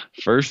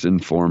 First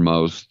and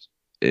foremost,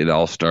 it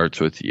all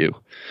starts with you.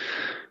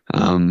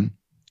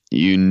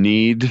 You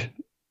need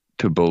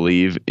to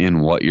believe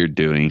in what you're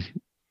doing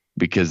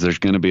because there's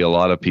going to be a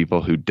lot of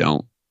people who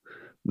don't.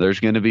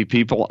 There's going to be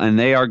people, and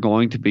they are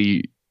going to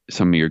be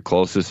some of your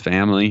closest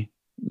family.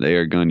 They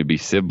are going to be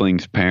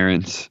siblings,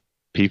 parents,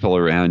 people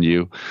around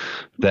you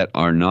that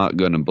are not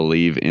going to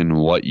believe in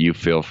what you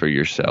feel for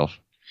yourself.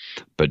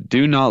 But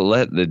do not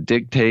let the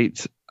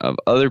dictates of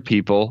other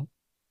people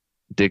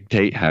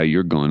dictate how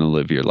you're going to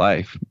live your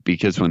life,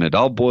 because when it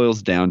all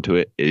boils down to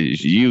it, it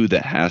is you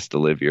that has to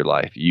live your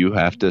life. You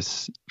have to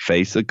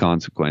face the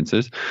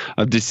consequences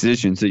of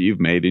decisions that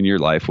you've made in your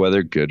life,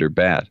 whether good or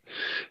bad.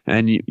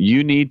 And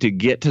you need to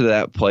get to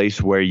that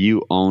place where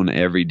you own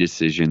every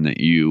decision that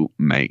you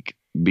make,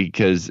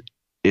 because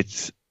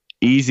it's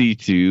easy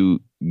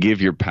to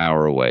give your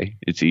power away.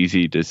 It's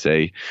easy to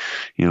say,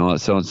 you know what,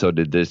 so-and-so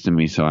did this to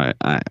me, so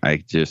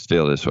I just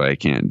feel this way, I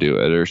can't do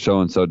it. Or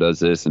so-and-so does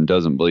this and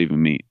doesn't believe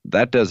in me.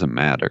 That doesn't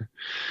matter.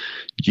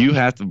 You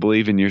have to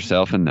believe in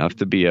yourself enough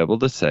to be able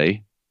to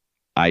say,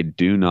 I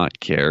do not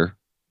care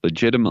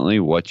legitimately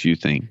what you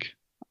think.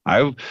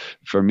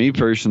 For me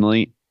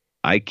personally,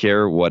 I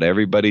care what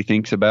everybody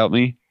thinks about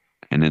me.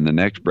 And in the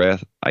next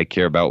breath, I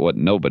care about what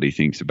nobody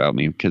thinks about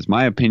me, because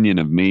my opinion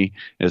of me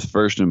is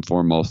first and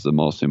foremost the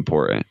most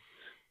important.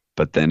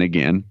 But then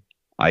again,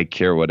 I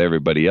care what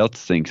everybody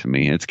else thinks of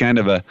me. It's kind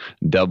of a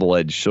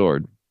double-edged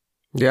sword.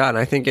 Yeah, and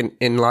I think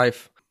in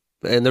life,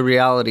 and the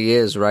reality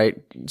is,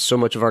 right, so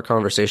much of our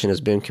conversation has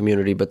been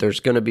community, but there's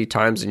going to be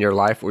times in your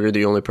life where you're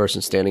the only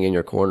person standing in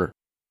your corner,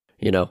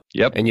 you know?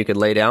 Yep. And you could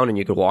lay down and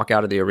you could walk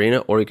out of the arena,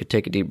 or you could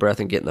take a deep breath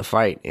and get in the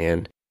fight.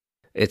 And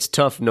it's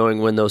tough knowing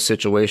when those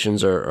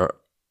situations are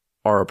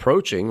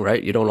approaching,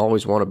 right? You don't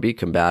always want to be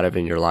combative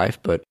in your life,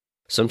 but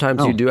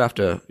sometimes you do have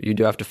to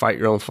fight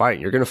your own fight.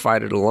 You're going to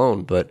fight it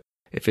alone, but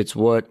if it's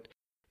what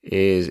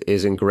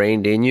is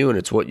ingrained in you and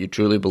it's what you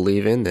truly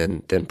believe in,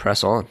 then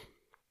press on.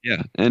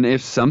 Yeah, and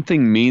if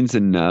something means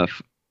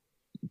enough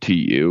to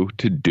you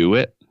to do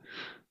it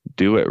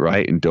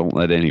right, and don't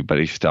let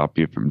anybody stop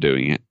you from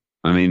doing it.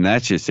 I mean,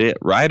 that's just it.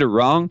 Right or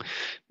wrong,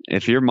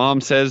 if your mom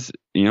says,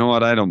 you know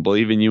what, I don't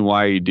believe in you,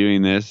 why are you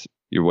doing this?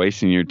 You're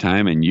wasting your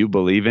time, and you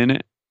believe in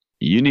it.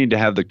 You need to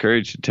have the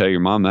courage to tell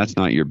your mom that's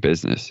not your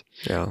business.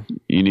 Yeah.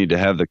 You need to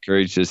have the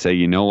courage to say,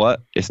 you know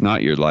what? It's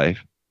not your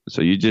life.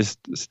 So you just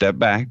step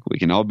back. We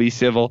can all be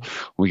civil.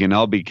 We can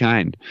all be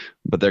kind.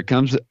 But there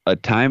comes a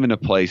time and a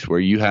place where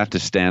you have to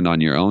stand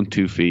on your own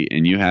 2 feet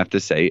and you have to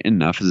say,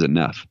 enough is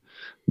enough.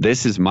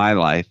 This is my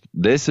life.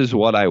 This is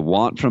what I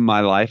want from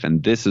my life,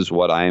 and this is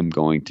what I am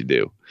going to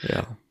do.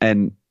 Yeah.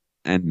 And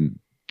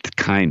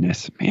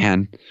kindness,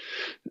 man,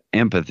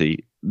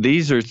 empathy.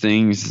 These are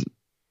things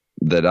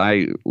that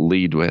I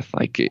lead with.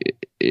 Like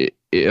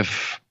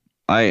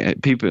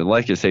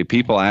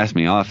people ask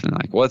me often,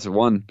 like, what's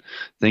one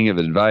thing of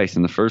advice?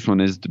 And the first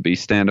one is to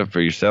stand up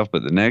for yourself.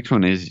 But the next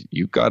one is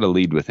you got to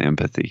lead with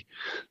empathy.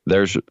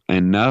 There's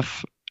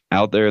enough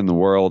out there in the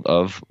world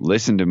of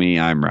listen to me,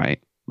 I'm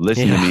right.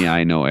 Listen to me,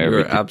 I know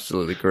everything. You're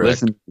absolutely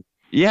correct. And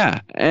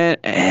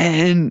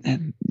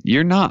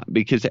you're not,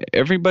 because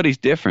everybody's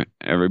different.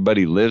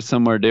 Everybody lives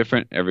somewhere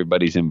different.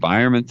 Everybody's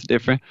environment's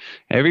different.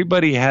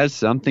 Everybody has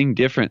something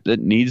different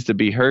that needs to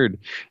be heard.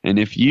 And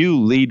if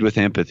you lead with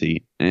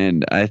empathy,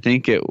 and I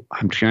think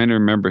I'm trying to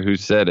remember who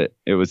said it.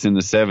 It was in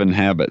the 7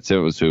 Habits. It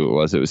was who it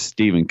was. It was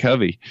Stephen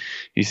Covey.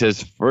 He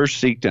says, first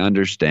seek to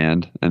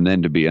understand and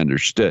then to be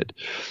understood.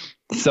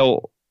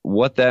 So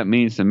what that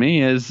means to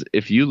me is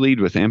if you lead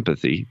with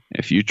empathy,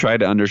 if you try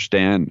to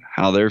understand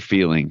how they're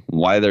feeling,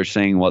 why they're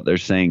saying what they're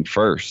saying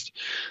first,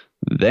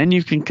 then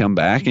you can come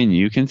back and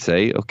you can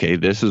say, okay,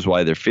 this is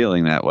why they're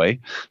feeling that way.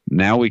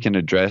 Now we can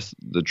address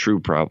the true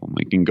problem.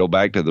 We can go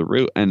back to the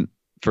root. And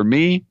for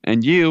me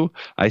and you,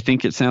 I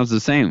think it sounds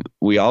the same.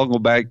 We all go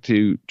back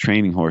to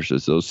training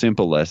horses, those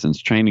simple lessons,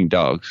 training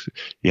dogs.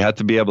 You have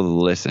to be able to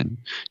listen.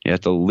 You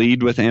have to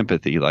lead with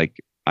empathy.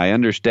 Like, I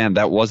understand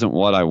that wasn't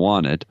what I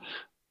wanted.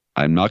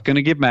 I'm not going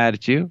to get mad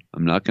at you.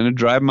 I'm not going to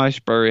drive my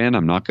spur in.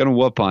 I'm not going to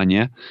whoop on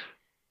you.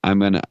 I'm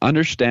going to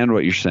understand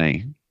what you're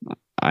saying.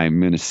 I'm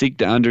going to seek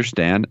to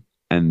understand,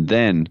 and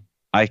then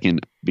I can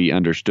be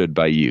understood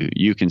by you.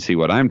 You can see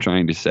what I'm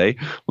trying to say.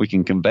 We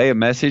can convey a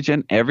message,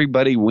 and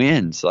everybody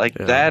wins.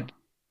 That,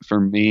 for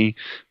me,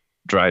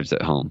 drives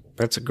it home.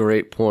 That's a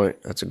great point.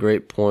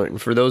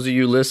 And for those of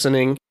you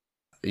listening,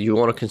 you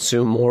want to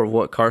consume more of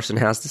what Carson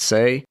has to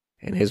say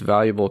and his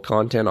valuable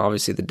content,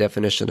 obviously the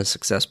Definition of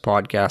Success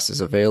podcast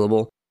is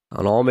available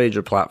on all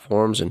major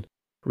platforms, and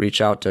reach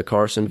out to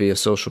Carson via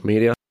social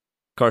media.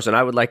 Carson,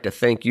 I would like to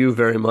thank you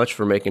very much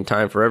for making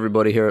time for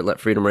everybody here at Let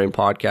Freedom Reign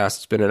podcast.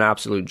 It's been an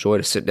absolute joy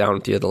to sit down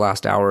with you the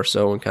last hour or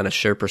so and kind of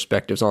share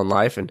perspectives on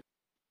life, and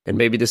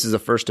maybe this is the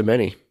first of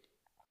many.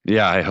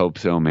 Yeah, I hope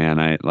so, man.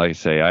 Like I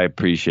say, I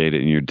appreciate it,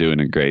 and you're doing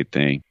a great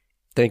thing.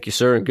 Thank you,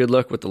 sir, and good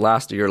luck with the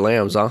last of your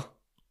lambs, huh?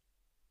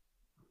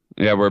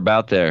 Yeah, we're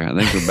about there. I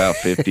think we're about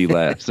 50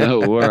 left.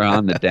 So we're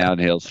on the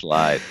downhill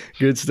slide.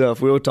 Good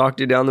stuff. We will talk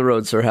to you down the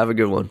road, sir. Have a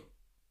good one.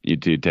 You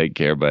too. Take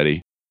care,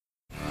 buddy.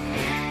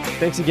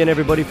 Thanks again,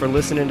 everybody, for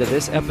listening to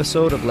this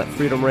episode of Let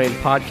Freedom Reign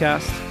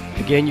podcast.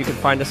 Again, you can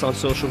find us on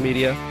social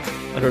media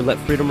under Let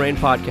Freedom Reign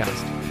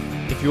podcast.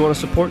 If you want to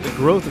support the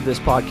growth of this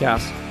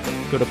podcast,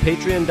 go to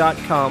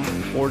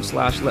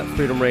patreon.com/Let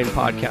Freedom Reign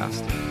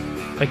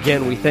podcast.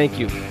 Again, we thank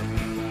you,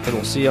 and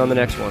we'll see you on the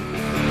next one.